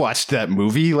watched that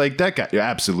movie. Like that guy,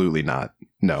 absolutely not.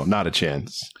 No, not a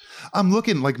chance. I'm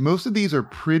looking like most of these are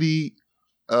pretty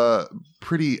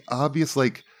obvious.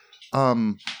 Like,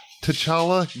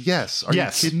 T'Challa, yes. Are you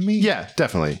kidding me? Yeah,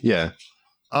 definitely. Yeah.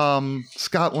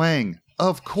 Scott Lang,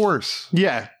 of course.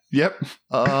 Yeah. Yep.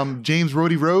 James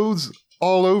Rhodey Rhodes.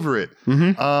 All over it.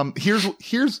 Mm-hmm.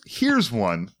 Here's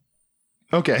one.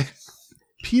 Okay.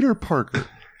 Peter Parker.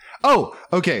 Oh,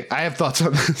 okay. I have thoughts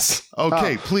on this.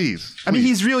 Okay, please. I mean,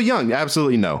 he's real young.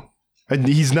 Absolutely no. And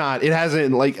he's not. It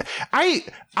hasn't like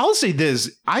I'll say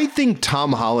this. I think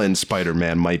Tom Holland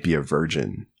Spider-Man might be a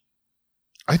virgin.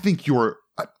 I think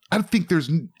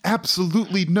there's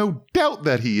absolutely no doubt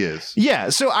that he is. Yeah.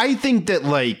 So I think that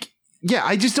I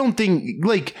just don't think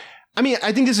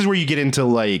I think this is where you get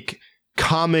into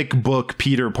comic book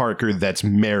Peter Parker that's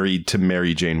married to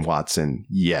Mary Jane Watson.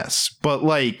 Yes. But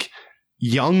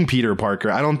young Peter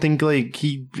Parker, I don't think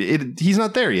he's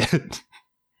not there yet.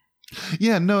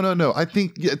 Yeah, no. I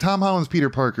think Tom Holland's Peter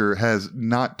Parker has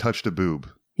not touched a boob.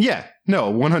 Yeah,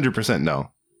 no, 100%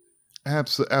 no.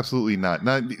 Absolutely not.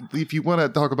 Not if you want to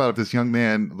talk about if this young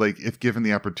man, if given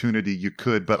the opportunity, you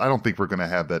could, but I don't think we're going to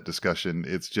have that discussion.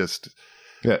 It's just,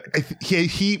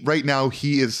 he right now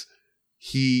he is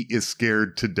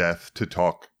scared to death to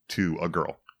talk to a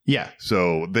girl. Yeah.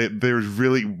 So there's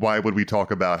really, why would we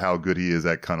talk about how good he is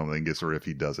at cunnilingus or if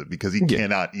he does it? Because he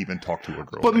cannot even talk to a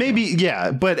girl. But maybe,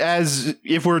 but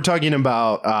if we're talking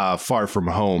about Far From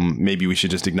Home, maybe we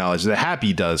should just acknowledge that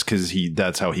Happy does, because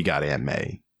that's how he got Aunt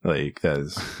May.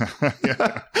 That's Happy.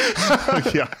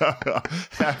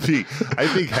 I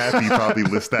think Happy probably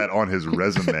lists that on his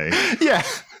resume. Yeah.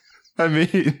 I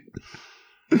mean,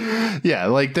 yeah,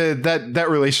 that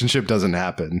relationship doesn't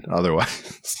happen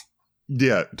otherwise.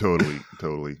 Yeah, totally.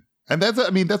 And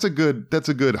that's a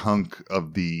good hunk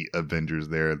of the Avengers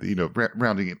there,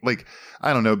 rounding it.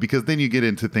 I don't know, because then you get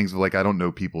into things of I don't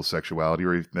know people's sexuality,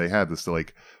 or if they had this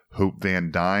Hope Van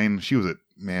Dyne. She was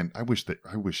I wish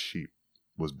she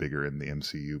was bigger in the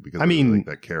MCU, because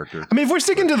that character. I mean, if we're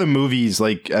sticking to the movies,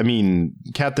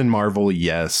 Captain Marvel,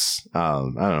 yes. I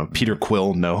don't know, Peter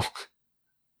Quill, no.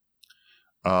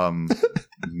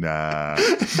 Nah,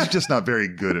 he's just not very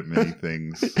good at many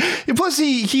things. Plus,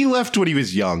 he left when he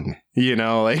was young.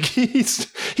 He's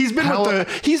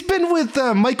been with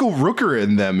Michael Rooker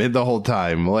in them the whole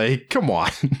time. Come on.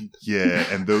 Yeah,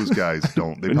 and those guys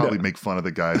don't. They probably make fun of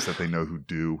the guys that they know who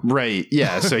do. Right.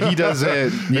 Yeah. So he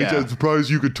doesn't. Yeah. I'm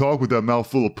surprised you could talk with that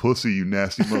mouthful of pussy, you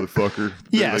nasty motherfucker.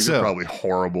 Yeah. They're probably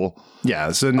horrible.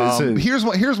 Yeah. So here's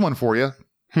one for you.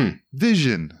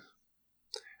 Vision.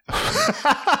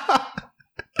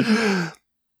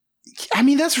 I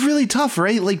mean, that's really tough,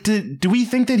 right? Do we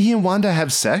think that he and Wanda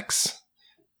have sex?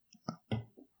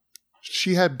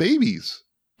 She had babies,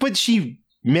 but she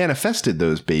manifested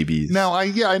those babies. Now,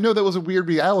 I know that was a weird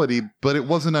reality, but it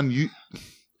wasn't I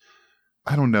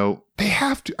don't know. They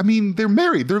have to. I mean, they're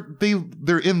married.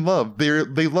 They're in love.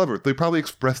 They love her. They probably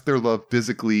expressed their love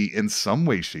physically in some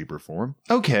way, shape, or form.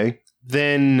 Okay,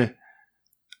 then.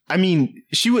 I mean,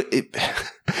 she would.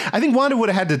 I think Wanda would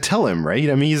have had to tell him, right?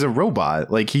 I mean, he's a robot.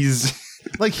 He has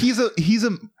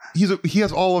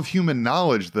all of human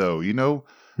knowledge, though. He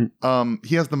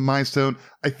has the Mind Stone.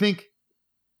 I think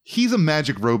he's a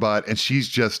magic robot, and she's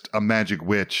just a magic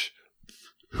witch.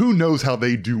 Who knows how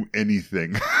they do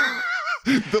anything?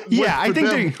 I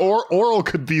think oral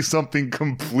could be something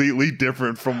completely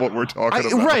different from what we're talking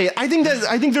about. Right. I think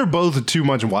they're both too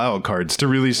much wild cards to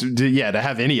really, to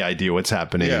have any idea what's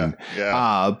happening.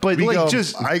 Yeah. But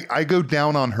I go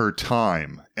down on her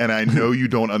time, and I know you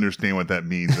don't understand what that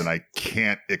means, and I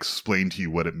can't explain to you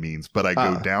what it means, but I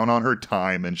go down on her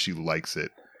time, and she likes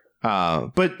it.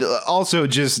 But also,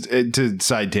 just to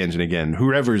side tangent again,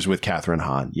 whoever's with Catherine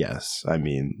Hahn, yes. I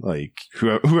mean,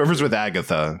 whoever's with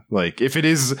Agatha, if it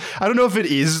is, I don't know if it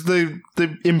is the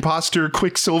imposter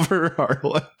Quicksilver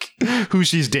or who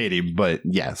she's dating, but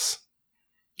yes.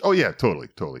 Oh yeah, totally.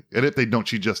 And if they don't,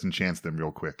 she just enchants them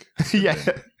real quick. Yeah.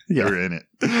 They're in it.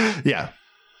 Yeah.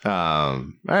 All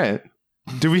right.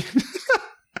 Do we?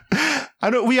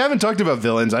 We haven't talked about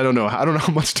villains. I don't know how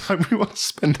much time we want to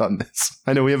spend on this.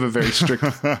 I know we have a very strict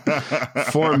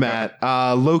format.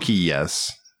 Loki,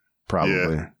 yes,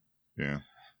 probably. Yeah.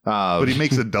 But he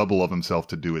makes a double of himself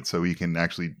to do it, so he can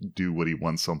actually do what he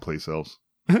wants someplace else.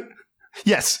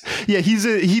 Yes. Yeah.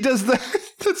 He does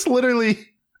that's literally.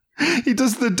 He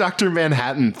does the Dr.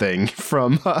 Manhattan thing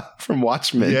from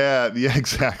Watchmen. Yeah.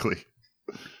 Exactly.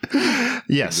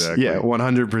 Yes. Exactly. Yeah.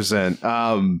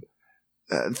 100%.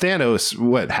 Thanos,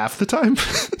 what, half the time?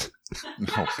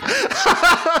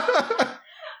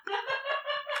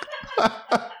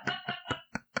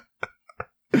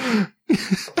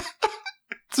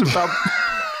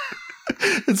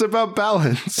 It's about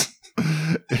balance.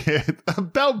 It's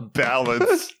about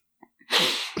balance.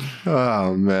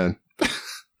 Oh man.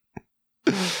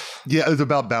 Yeah, it's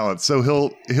about balance. So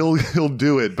he'll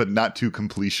do it, but not to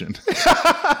completion.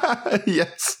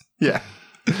 Yes. Yeah.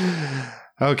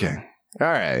 Okay. All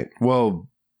right. Well,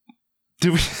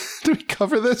 do we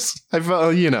cover this? I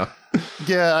felt, Yeah,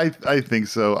 I think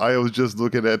so. I was just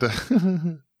looking at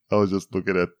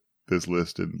this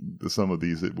list, and some of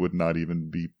these it would not be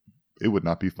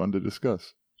fun to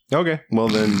discuss. Okay, well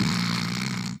then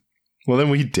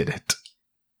we did it.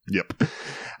 Yep.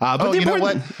 But you know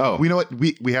what? We know what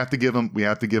we have to give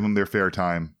them their fair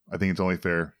time. I think it's only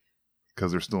fair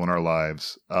because they're still in our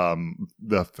lives.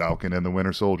 The Falcon and the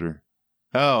Winter Soldier.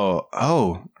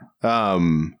 I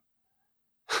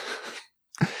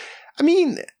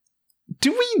mean,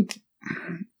 do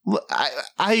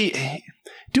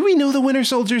we know the Winter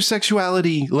Soldier's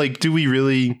sexuality? Like, do we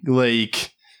really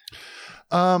like?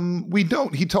 We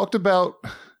don't. He talked about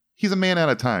he's a man out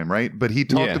of time, right? But he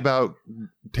talked about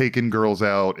taking girls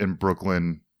out in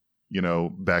Brooklyn,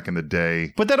 back in the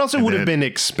day. But that also would have been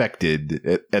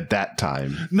expected at that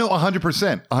time. No,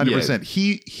 100%.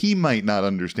 100%. He might not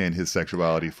understand his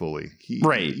sexuality fully.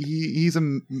 He's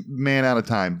a man out of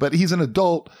time, but he's an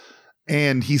adult,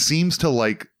 and he seems to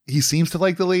like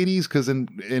the ladies, because in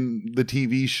the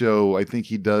TV show, I think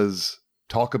he does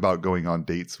talk about going on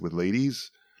dates with ladies.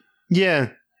 Yeah.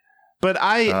 But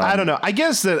I don't know. I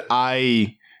guess that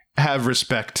I have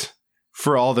respect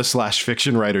for all the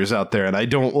 /fiction writers out there, and I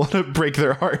don't want to break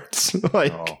their hearts.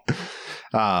 But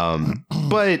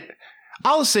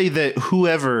I'll say that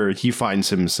whoever he finds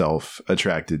himself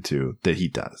attracted to, that he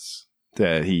does,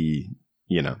 that he,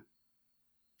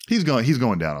 he's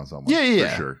going down on someone. Yeah.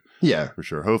 For sure. Yeah, for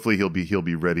sure. Hopefully he'll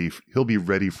be ready. He'll be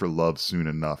ready for love soon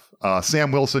enough.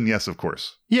 Sam Wilson, yes, of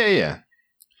course. Yeah.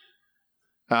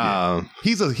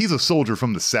 He's a soldier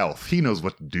from the South. He knows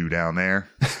what to do down there.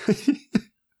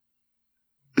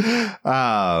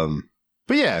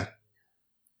 But yeah,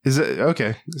 is it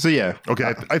okay? So yeah,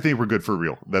 okay. I think we're good for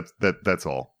real. That's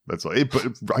all. That's all. But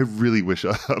I really wish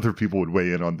other people would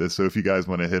weigh in on this. So if you guys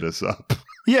want to hit us up,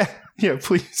 yeah,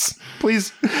 please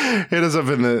hit us up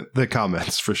in the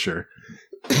comments for sure.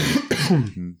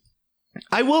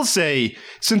 I will say,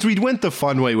 since we went the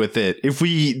fun way with it, if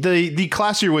the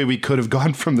classier way we could have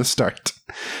gone from the start,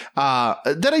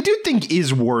 that I do think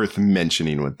is worth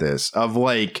mentioning with this, of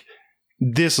like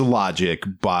this logic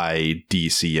by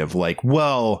DC of like,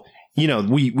 well,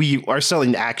 we are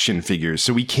selling action figures,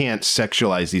 so we can't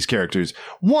sexualize these characters.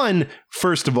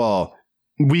 First of all,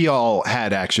 we all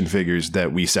had action figures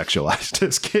that we sexualized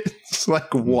as kids,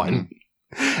 like one.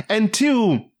 And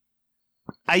two,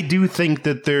 I do think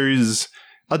that there's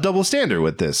a double standard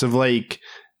with this of like,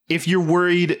 if you're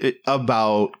worried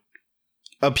about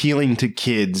appealing to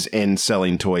kids and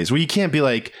selling toys, well, you can't be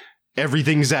like,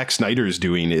 everything Zack Snyder is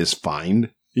doing is fine.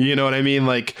 You know what I mean?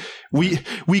 Like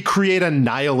we create a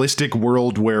nihilistic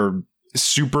world where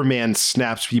Superman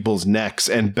snaps people's necks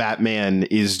and Batman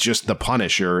is just the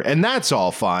Punisher, and that's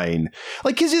all fine.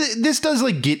 Like, cause this does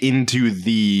like get into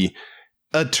the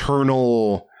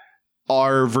eternal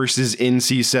R versus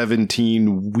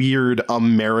NC-17 weird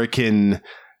American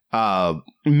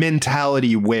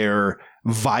mentality where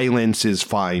violence is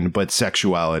fine, but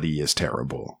sexuality is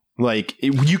terrible. Like,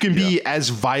 you can be as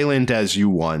violent as you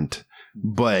want,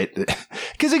 but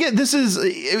because again, this is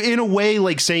in a way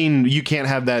like saying you can't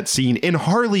have that scene in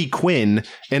Harley Quinn,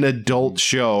 an adult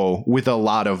show with a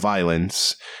lot of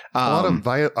violence, a lot of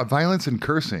violence and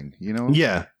cursing,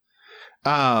 Yeah.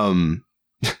 So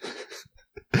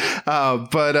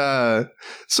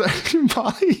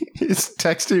Molly is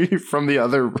texting me from the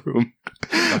other room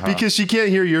because she can't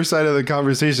hear your side of the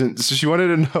conversation. So she wanted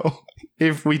to know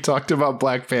if we talked about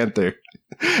Black Panther.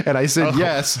 And I said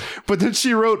yes, but then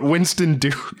she wrote Winston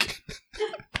Duke.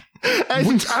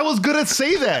 And I was gonna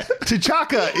say that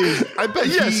T'Chaka is. I bet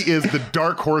he is the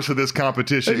dark horse of this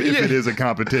competition. If it is a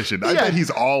competition, I bet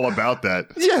he's all about that.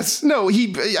 Yes, no,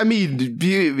 he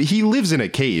lives in a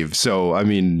cave, so I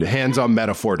mean, hands-on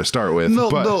metaphor to start with. No,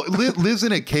 lives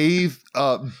in a cave.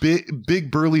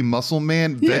 Big burly muscle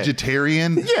man,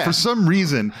 vegetarian. Yeah. For some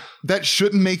reason, that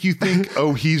shouldn't make you think,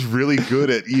 oh, he's really good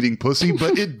at eating pussy,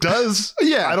 but it does.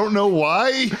 Yeah, I don't know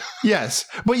why. Yes,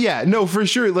 but yeah, no, for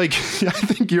sure. Like, I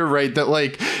think you're right that,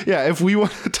 like, yeah, if we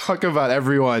want to talk about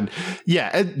everyone,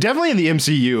 yeah, definitely in the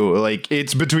MCU, like,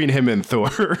 it's between him and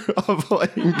Thor. Of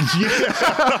like,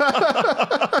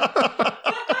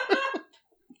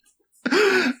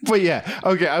 But yeah,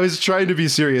 okay, I was trying to be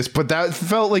serious, but that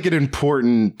felt like an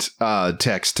important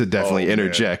text to definitely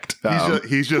interject.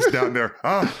 He's just down there.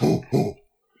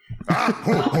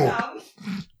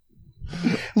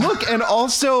 Look, and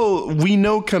also we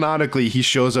know canonically he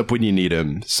shows up when you need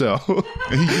him. So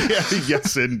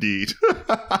yes, indeed.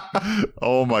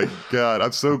 Oh my God,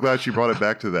 I'm so glad she brought it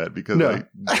back to that because I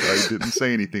didn't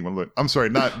say anything. I'm sorry,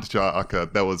 not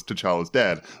T'Chaka. That was T'Challa's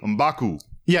dad, M'Baku.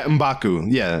 Yeah,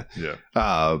 M'Baku. Yeah.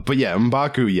 But yeah,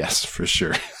 M'Baku. Yes, for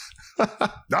sure.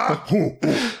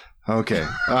 Okay.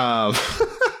 All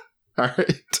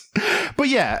right. But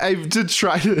yeah, to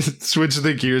try to switch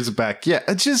the gears back. Yeah,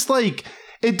 it's just like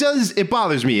it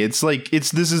bothers me. It's like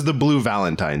this is the Blue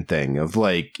Valentine thing of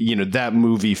like, that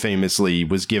movie famously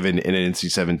was given an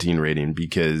NC-17 rating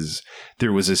because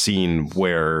there was a scene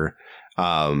where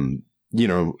what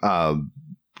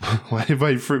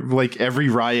if like every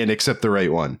Ryan except the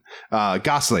right one,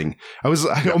 Gosling.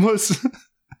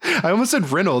 I almost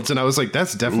said Reynolds, and I was like,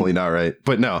 that's definitely not right.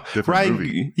 But no,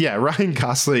 Ryan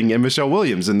Gosling and Michelle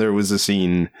Williams, and there was a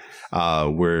scene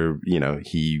where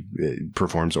he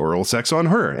performs oral sex on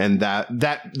her, and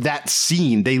that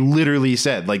scene, they literally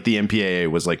said, like, the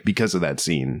MPAA was like, because of that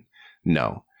scene,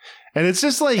 no, and it's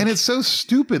just like, and it's so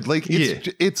stupid, like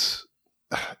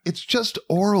it's just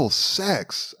oral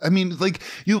sex. I mean, like,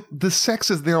 the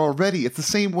sex is there already. It's the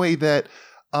same way that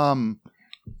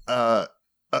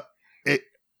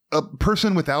a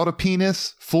person without a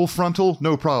penis, full frontal,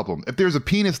 no problem. If there's a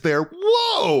penis there,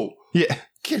 whoa! Yeah.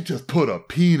 Can't just put a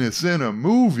penis in a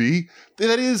movie.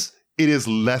 It is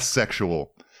less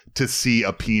sexual to see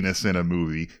a penis in a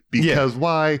movie because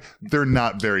why? They're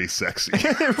not very sexy.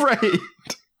 Right.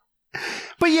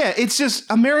 But yeah, it's just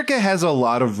America has a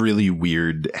lot of really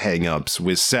weird hang-ups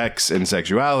with sex and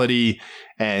sexuality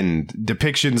and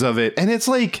depictions of it. And it's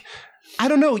like, I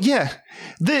don't know. Yeah.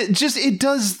 It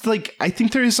does, like, I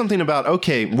think there is something about,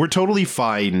 okay, we're totally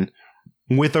fine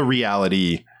with a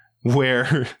reality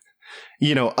where, a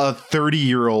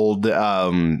 30-year-old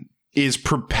is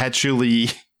perpetually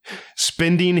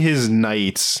spending his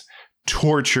nights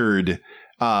tortured,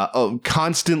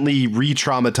 constantly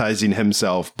re-traumatizing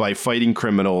himself by fighting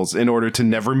criminals in order to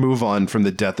never move on from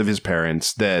the death of his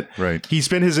parents, that he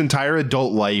spent his entire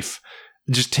adult life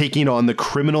just taking on the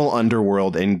criminal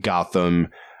underworld in Gotham,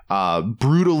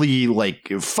 brutally,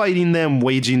 like, fighting them,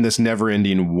 waging this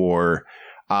never-ending war.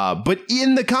 But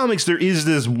in the comics, there is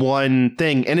this one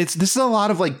thing, and this is a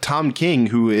lot of, like, Tom King,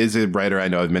 who is a writer I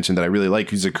know I've mentioned that I really like,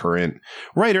 who's a current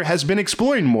writer, has been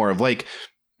exploring more of, like,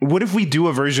 what if we do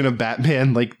a version of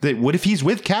Batman, like, what if he's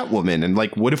with Catwoman, and,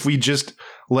 like, what if we just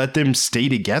let them stay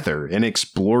together and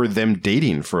explore them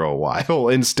dating for a while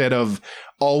instead of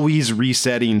always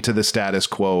resetting to the status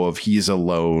quo of he's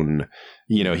alone,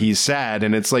 he's sad.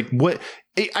 And it's like, what?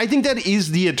 I think that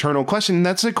is the eternal question.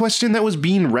 That's a question that was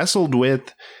being wrestled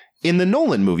with in the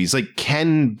Nolan movies. Like,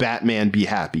 can Batman be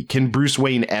happy? Can Bruce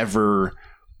Wayne ever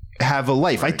have a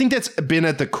life? Right. I think that's been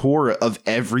at the core of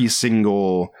every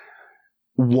single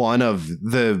one of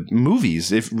the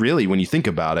movies, if really, when you think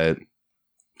about it.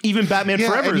 Even Batman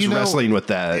Forever is wrestling with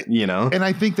that, And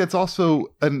I think that's also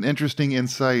an interesting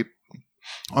insight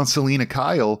on Selina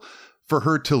Kyle, for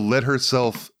her to let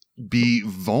herself be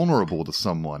vulnerable to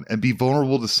someone, and be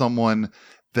vulnerable to someone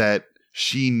that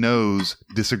she knows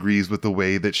disagrees with the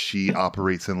way that she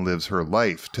operates and lives her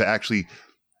life, to actually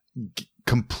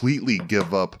completely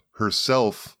give up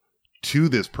herself to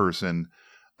this person,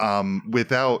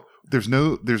 without, there's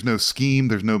no scheme,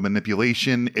 there's no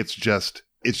manipulation. It's just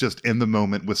in the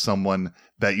moment with someone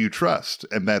that you trust.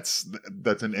 And that's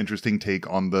an interesting take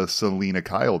on the Selina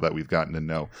Kyle that we've gotten to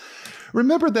know.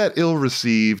 Remember that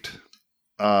ill-received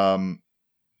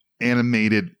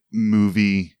animated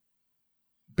movie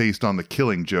based on The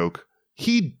Killing Joke?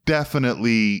 He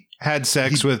definitely had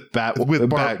sex with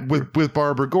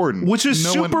Barbara Gordon, which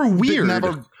is super weird.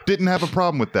 Didn't have a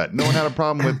problem with that. No one had a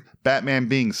problem with Batman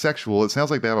being sexual. It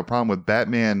sounds like they have a problem with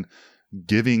Batman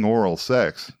giving oral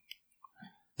sex.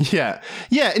 Yeah.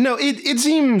 No, it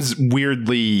seems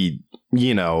weirdly,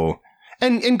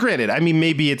 and granted, I mean,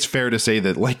 maybe it's fair to say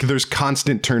that, like, there's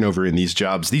constant turnover in these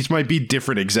jobs. These might be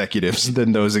different executives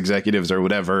than those executives or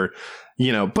whatever,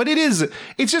 but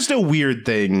it's just a weird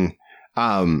thing.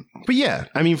 But yeah,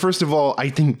 I mean, first of all, I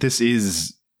think this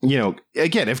is,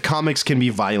 again, if comics can be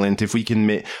violent, if we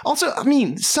can also, I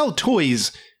mean, sell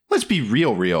toys. Let's be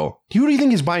real. Who do you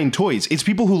think is buying toys? It's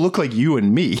people who look like you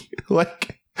and me.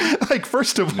 Like,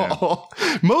 first of all,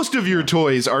 most of your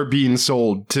toys are being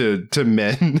sold to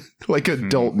men, like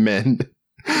adult men,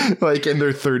 like in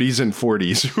their 30s and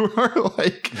 40s, who are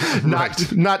like not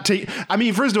take. I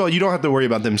mean, first of all, you don't have to worry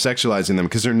about them sexualizing them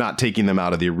because they're not taking them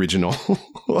out of the original.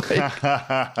 Like,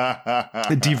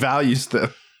 it devalues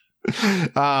them.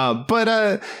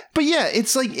 But yeah,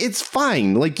 it's like, it's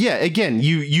fine. Like, yeah, again,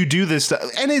 you do this stuff,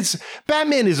 and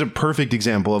Batman is a perfect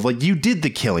example of, like, you did The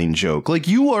Killing Joke. Like,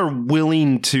 you are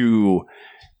willing to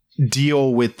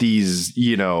deal with these,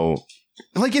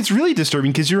 like, it's really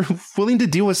disturbing because you're willing to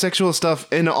deal with sexual stuff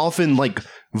and often, like,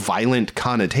 violent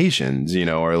connotations,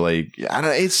 or like, I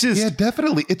don't know, it's just, yeah,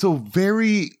 definitely. It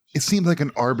seems like an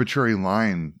arbitrary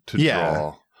line to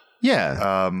draw.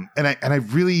 Yeah. And I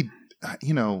really,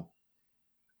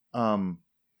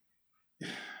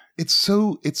 it's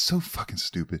so fucking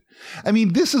stupid. I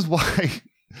mean, this is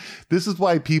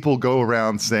why people go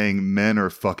around saying men are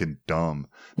fucking dumb.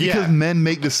 Because men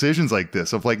make decisions like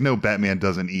this of like, no, Batman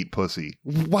doesn't eat pussy.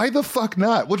 Why the fuck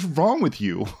not? What's wrong with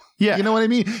you? Yeah. You know what I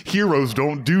mean? Heroes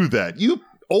don't do that. You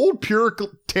old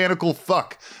puritanical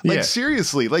fuck. Like,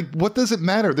 seriously, like, what does it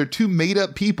matter? They're two made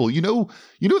up people. You know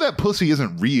that pussy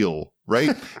isn't real, right?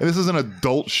 And this is an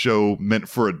adult show meant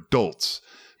for adults.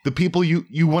 The people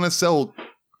you want to sell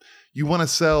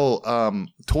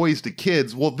toys to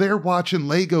kids. Well, they're watching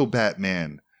Lego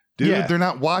Batman. Dude, they're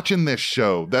not watching this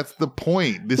show. That's the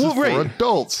point. This is for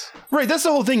adults. Right, that's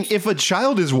the whole thing. If a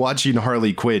child is watching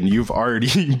Harley Quinn, you've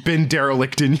already been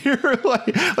derelict in your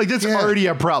like that's already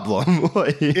a problem.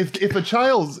 If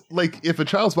a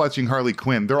child's watching Harley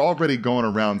Quinn, they're already going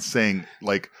around saying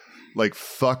like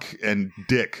fuck and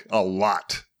dick a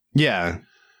lot. Yeah.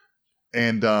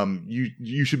 And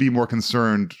you should be more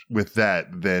concerned with that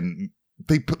than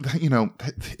they put,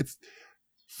 it's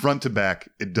front to back.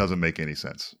 It doesn't make any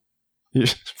sense.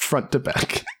 Front to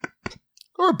back.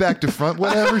 Or back to front,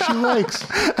 whatever she likes.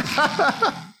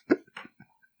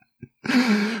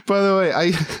 By the way,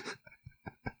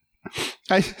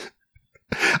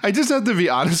 I just have to be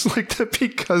honest, like, that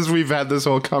because we've had this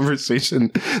whole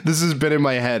conversation, this has been in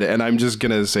my head, and I'm just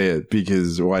gonna say it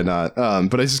because why not?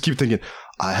 But I just keep thinking,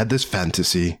 I had this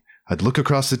fantasy. I'd look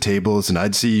across the tables and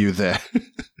I'd see you there.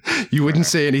 You wouldn't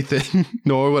say anything,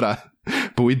 nor would I.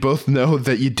 But we'd both know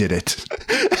that you did it.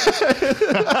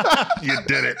 You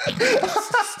did it.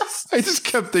 I just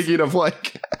kept thinking of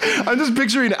I'm just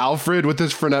picturing Alfred with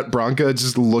his Fernet Branca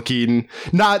just looking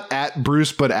not at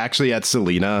Bruce, but actually at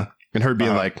Selina. And her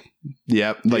being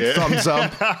thumbs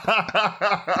up.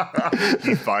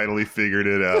 He finally figured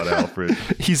it out, Alfred.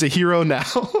 He's a hero now.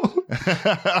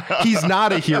 He's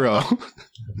not a hero,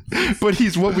 but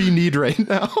he's what we need right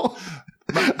now.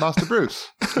 Master Bruce,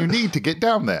 you need to get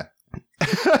down there.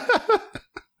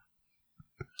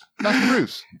 Master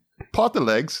Bruce, part the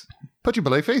legs, put your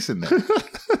belly face in there.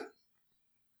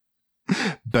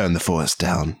 Burn the forest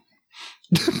down.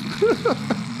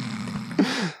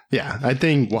 Yeah, I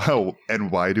think... Wow,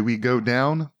 and why do we go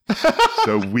down?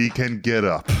 So we can get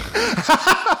up.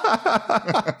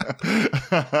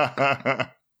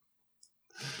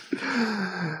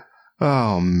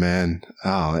 Oh, man.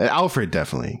 Oh, Alfred,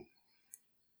 definitely.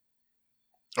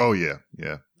 Oh, yeah.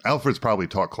 Alfred's probably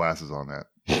taught classes on that.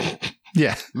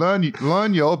 Yeah. Learn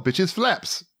your bitch's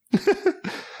flaps.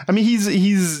 I mean,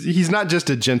 he's not just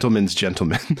a gentleman's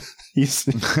gentleman. He's...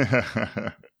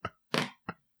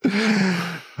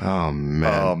 Oh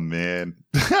man.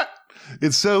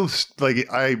 It's so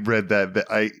I read that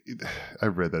I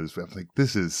read that as well. I'm like,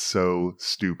 this is so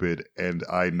stupid, and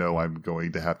I know I'm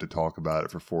going to have to talk about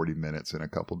it for 40 minutes in a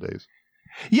couple days.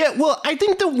 Yeah, well, I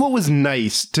think that what was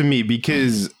nice to me,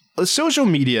 because social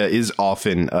media is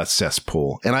often a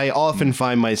cesspool, and I often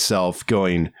find myself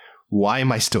going, why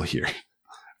am I still here?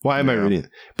 Why am I reading it?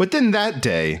 But then that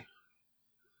day,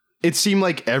 it seemed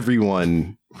like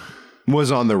everyone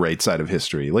was on the right side of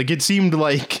history. Like, it seemed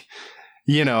like,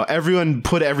 everyone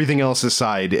put everything else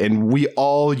aside and we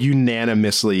all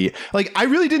unanimously, I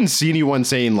really didn't see anyone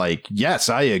saying yes,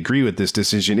 I agree with this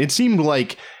decision. It seemed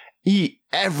like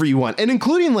everyone, and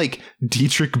including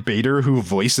Dietrich Bader, who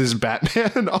voices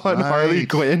Batman on Harley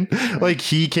Quinn,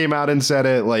 he came out and said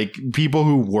it. People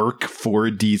who work for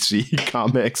DC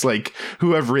Comics,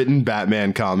 who have written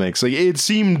Batman comics, it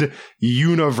seemed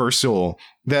universal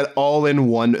that all in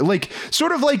one,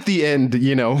 sort of like the end,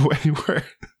 where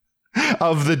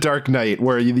of The Dark Knight,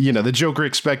 where the Joker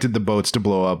expected the boats to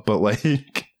blow up, but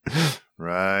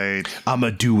right. I'ma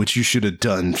do what you should have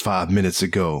done 5 minutes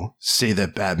ago. Say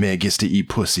that Batman gets to eat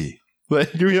pussy.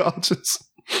 We all just...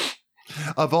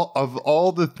 Of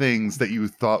all the things that you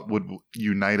thought would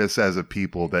unite us as a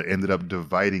people that ended up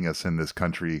dividing us in this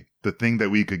country, the thing that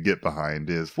we could get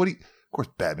behind is, of course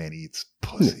Batman eats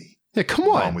pussy. Yeah, come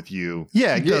on. What's wrong with you?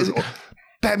 Yeah.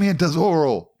 Batman does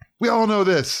oral. We all know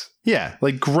this. Yeah,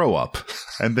 grow up.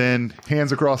 And then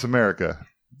hands across America.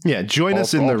 Yeah, join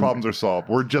us in all problems are solved.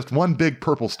 We're just one big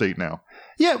purple state now.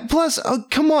 Yeah, plus,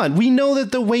 come on. We know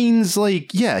that the Waynes,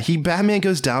 Batman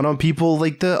goes down on people.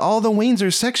 All the Waynes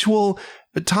are sexual.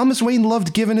 But Thomas Wayne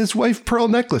loved giving his wife pearl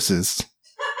necklaces.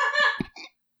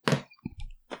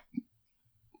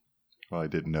 Well, I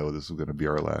didn't know this was going to be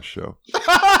our last show.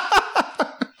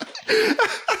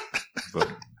 But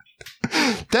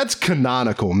that's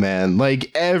canonical, man.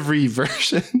 Every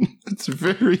version. It's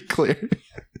very clear.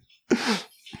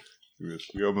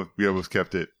 We almost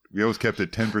kept it. We almost kept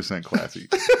it 10% classy.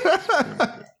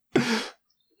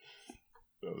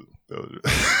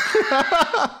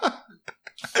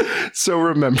 So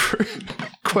remember,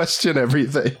 question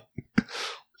everything.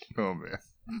 Oh, man.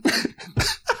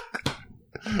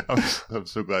 I'm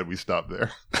so glad we stopped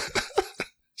there.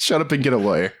 Shut up and get a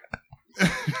lawyer.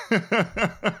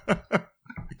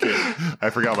 I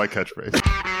forgot my catchphrase.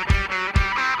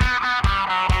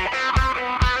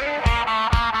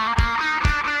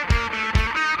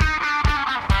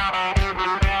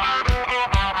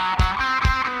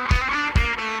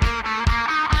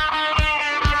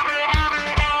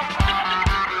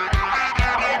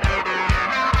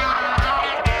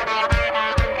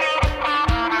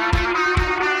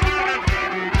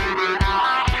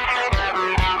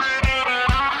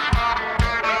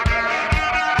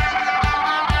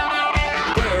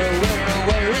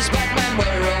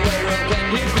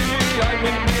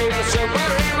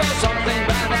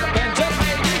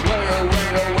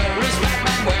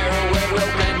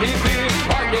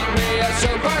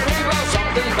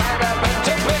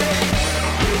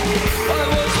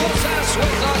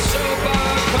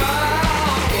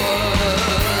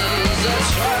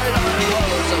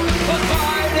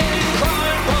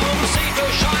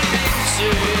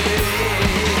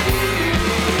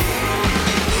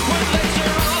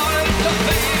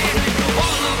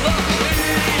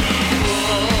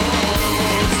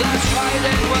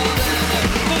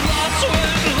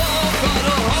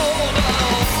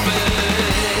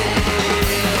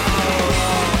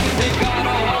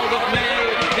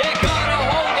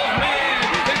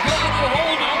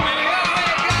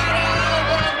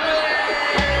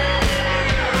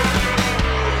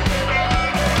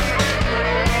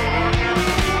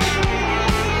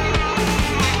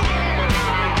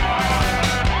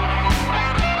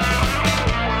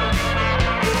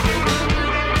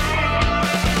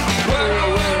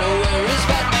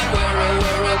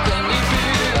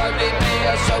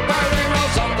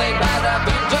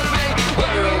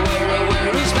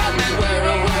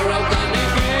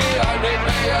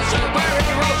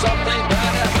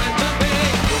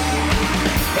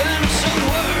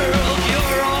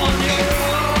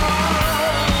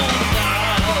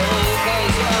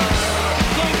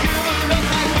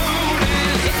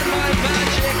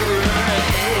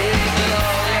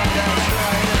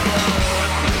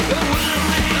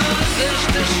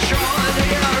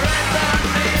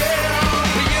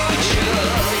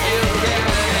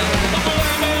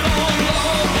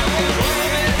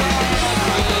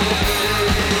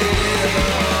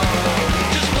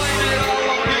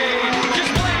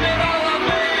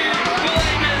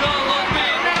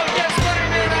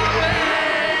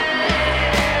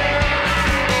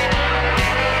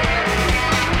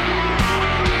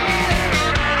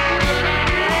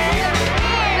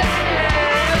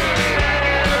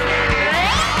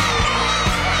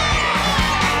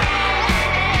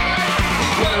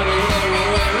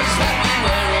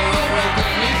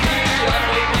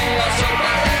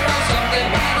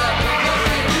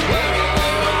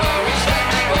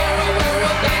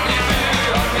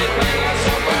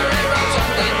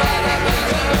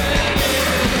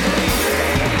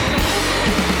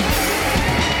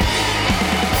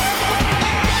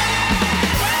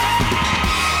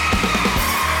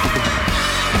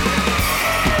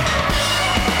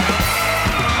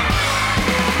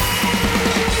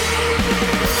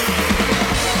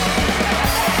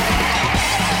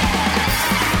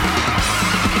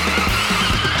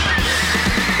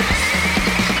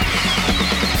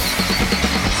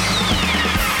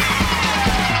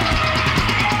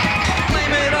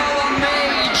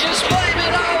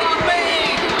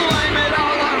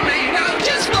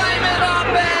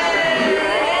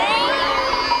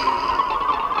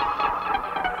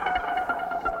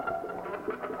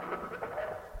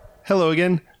 Hello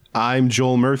again. I'm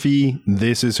Joel Murphy.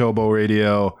 This is Hobo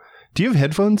Radio. Do you have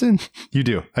headphones in? You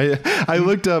do. I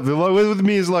looked up. With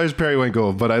me is Lars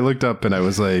Periwinkle, but I looked up and I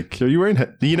was like, are you wearing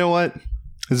You know what?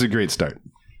 This is a great start.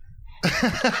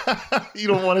 You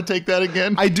don't want to take that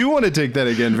again? I do want to take that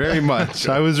again very much.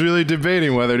 I was really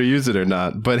debating whether to use it or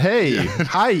not. But hey,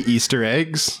 hi, Easter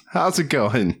eggs. How's it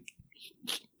going?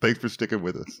 Thanks for sticking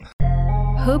with us.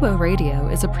 Hobo Radio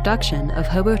is a production of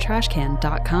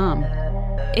HoboTrashCan.com.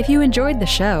 If you enjoyed the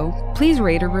show, please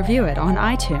rate or review it on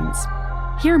iTunes.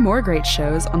 Hear more great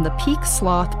shows on the Peak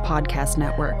Sloth Podcast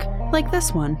Network, like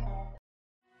this one.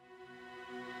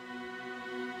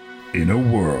 In a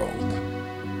world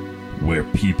where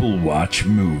people watch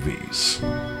movies,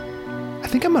 I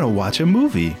think I'm going to watch a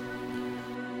movie.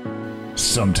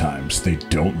 Sometimes they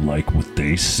don't like what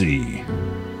they see.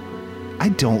 I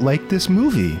don't like this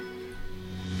movie.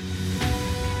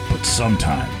 But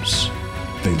sometimes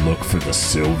they look for the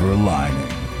silver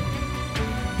lining.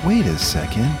 Wait a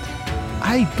second.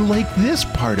 I like this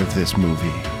part of this movie.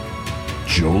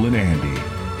 Joel and Andy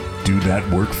do that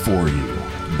work for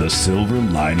you. The Silver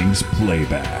Linings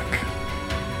Playback.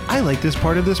 I like this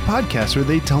part of this podcast where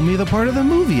they tell me the part of the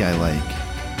movie I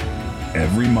like.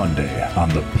 Every Monday on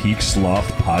the Peak Sloth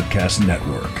Podcast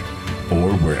Network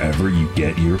or wherever you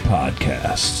get your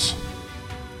podcasts.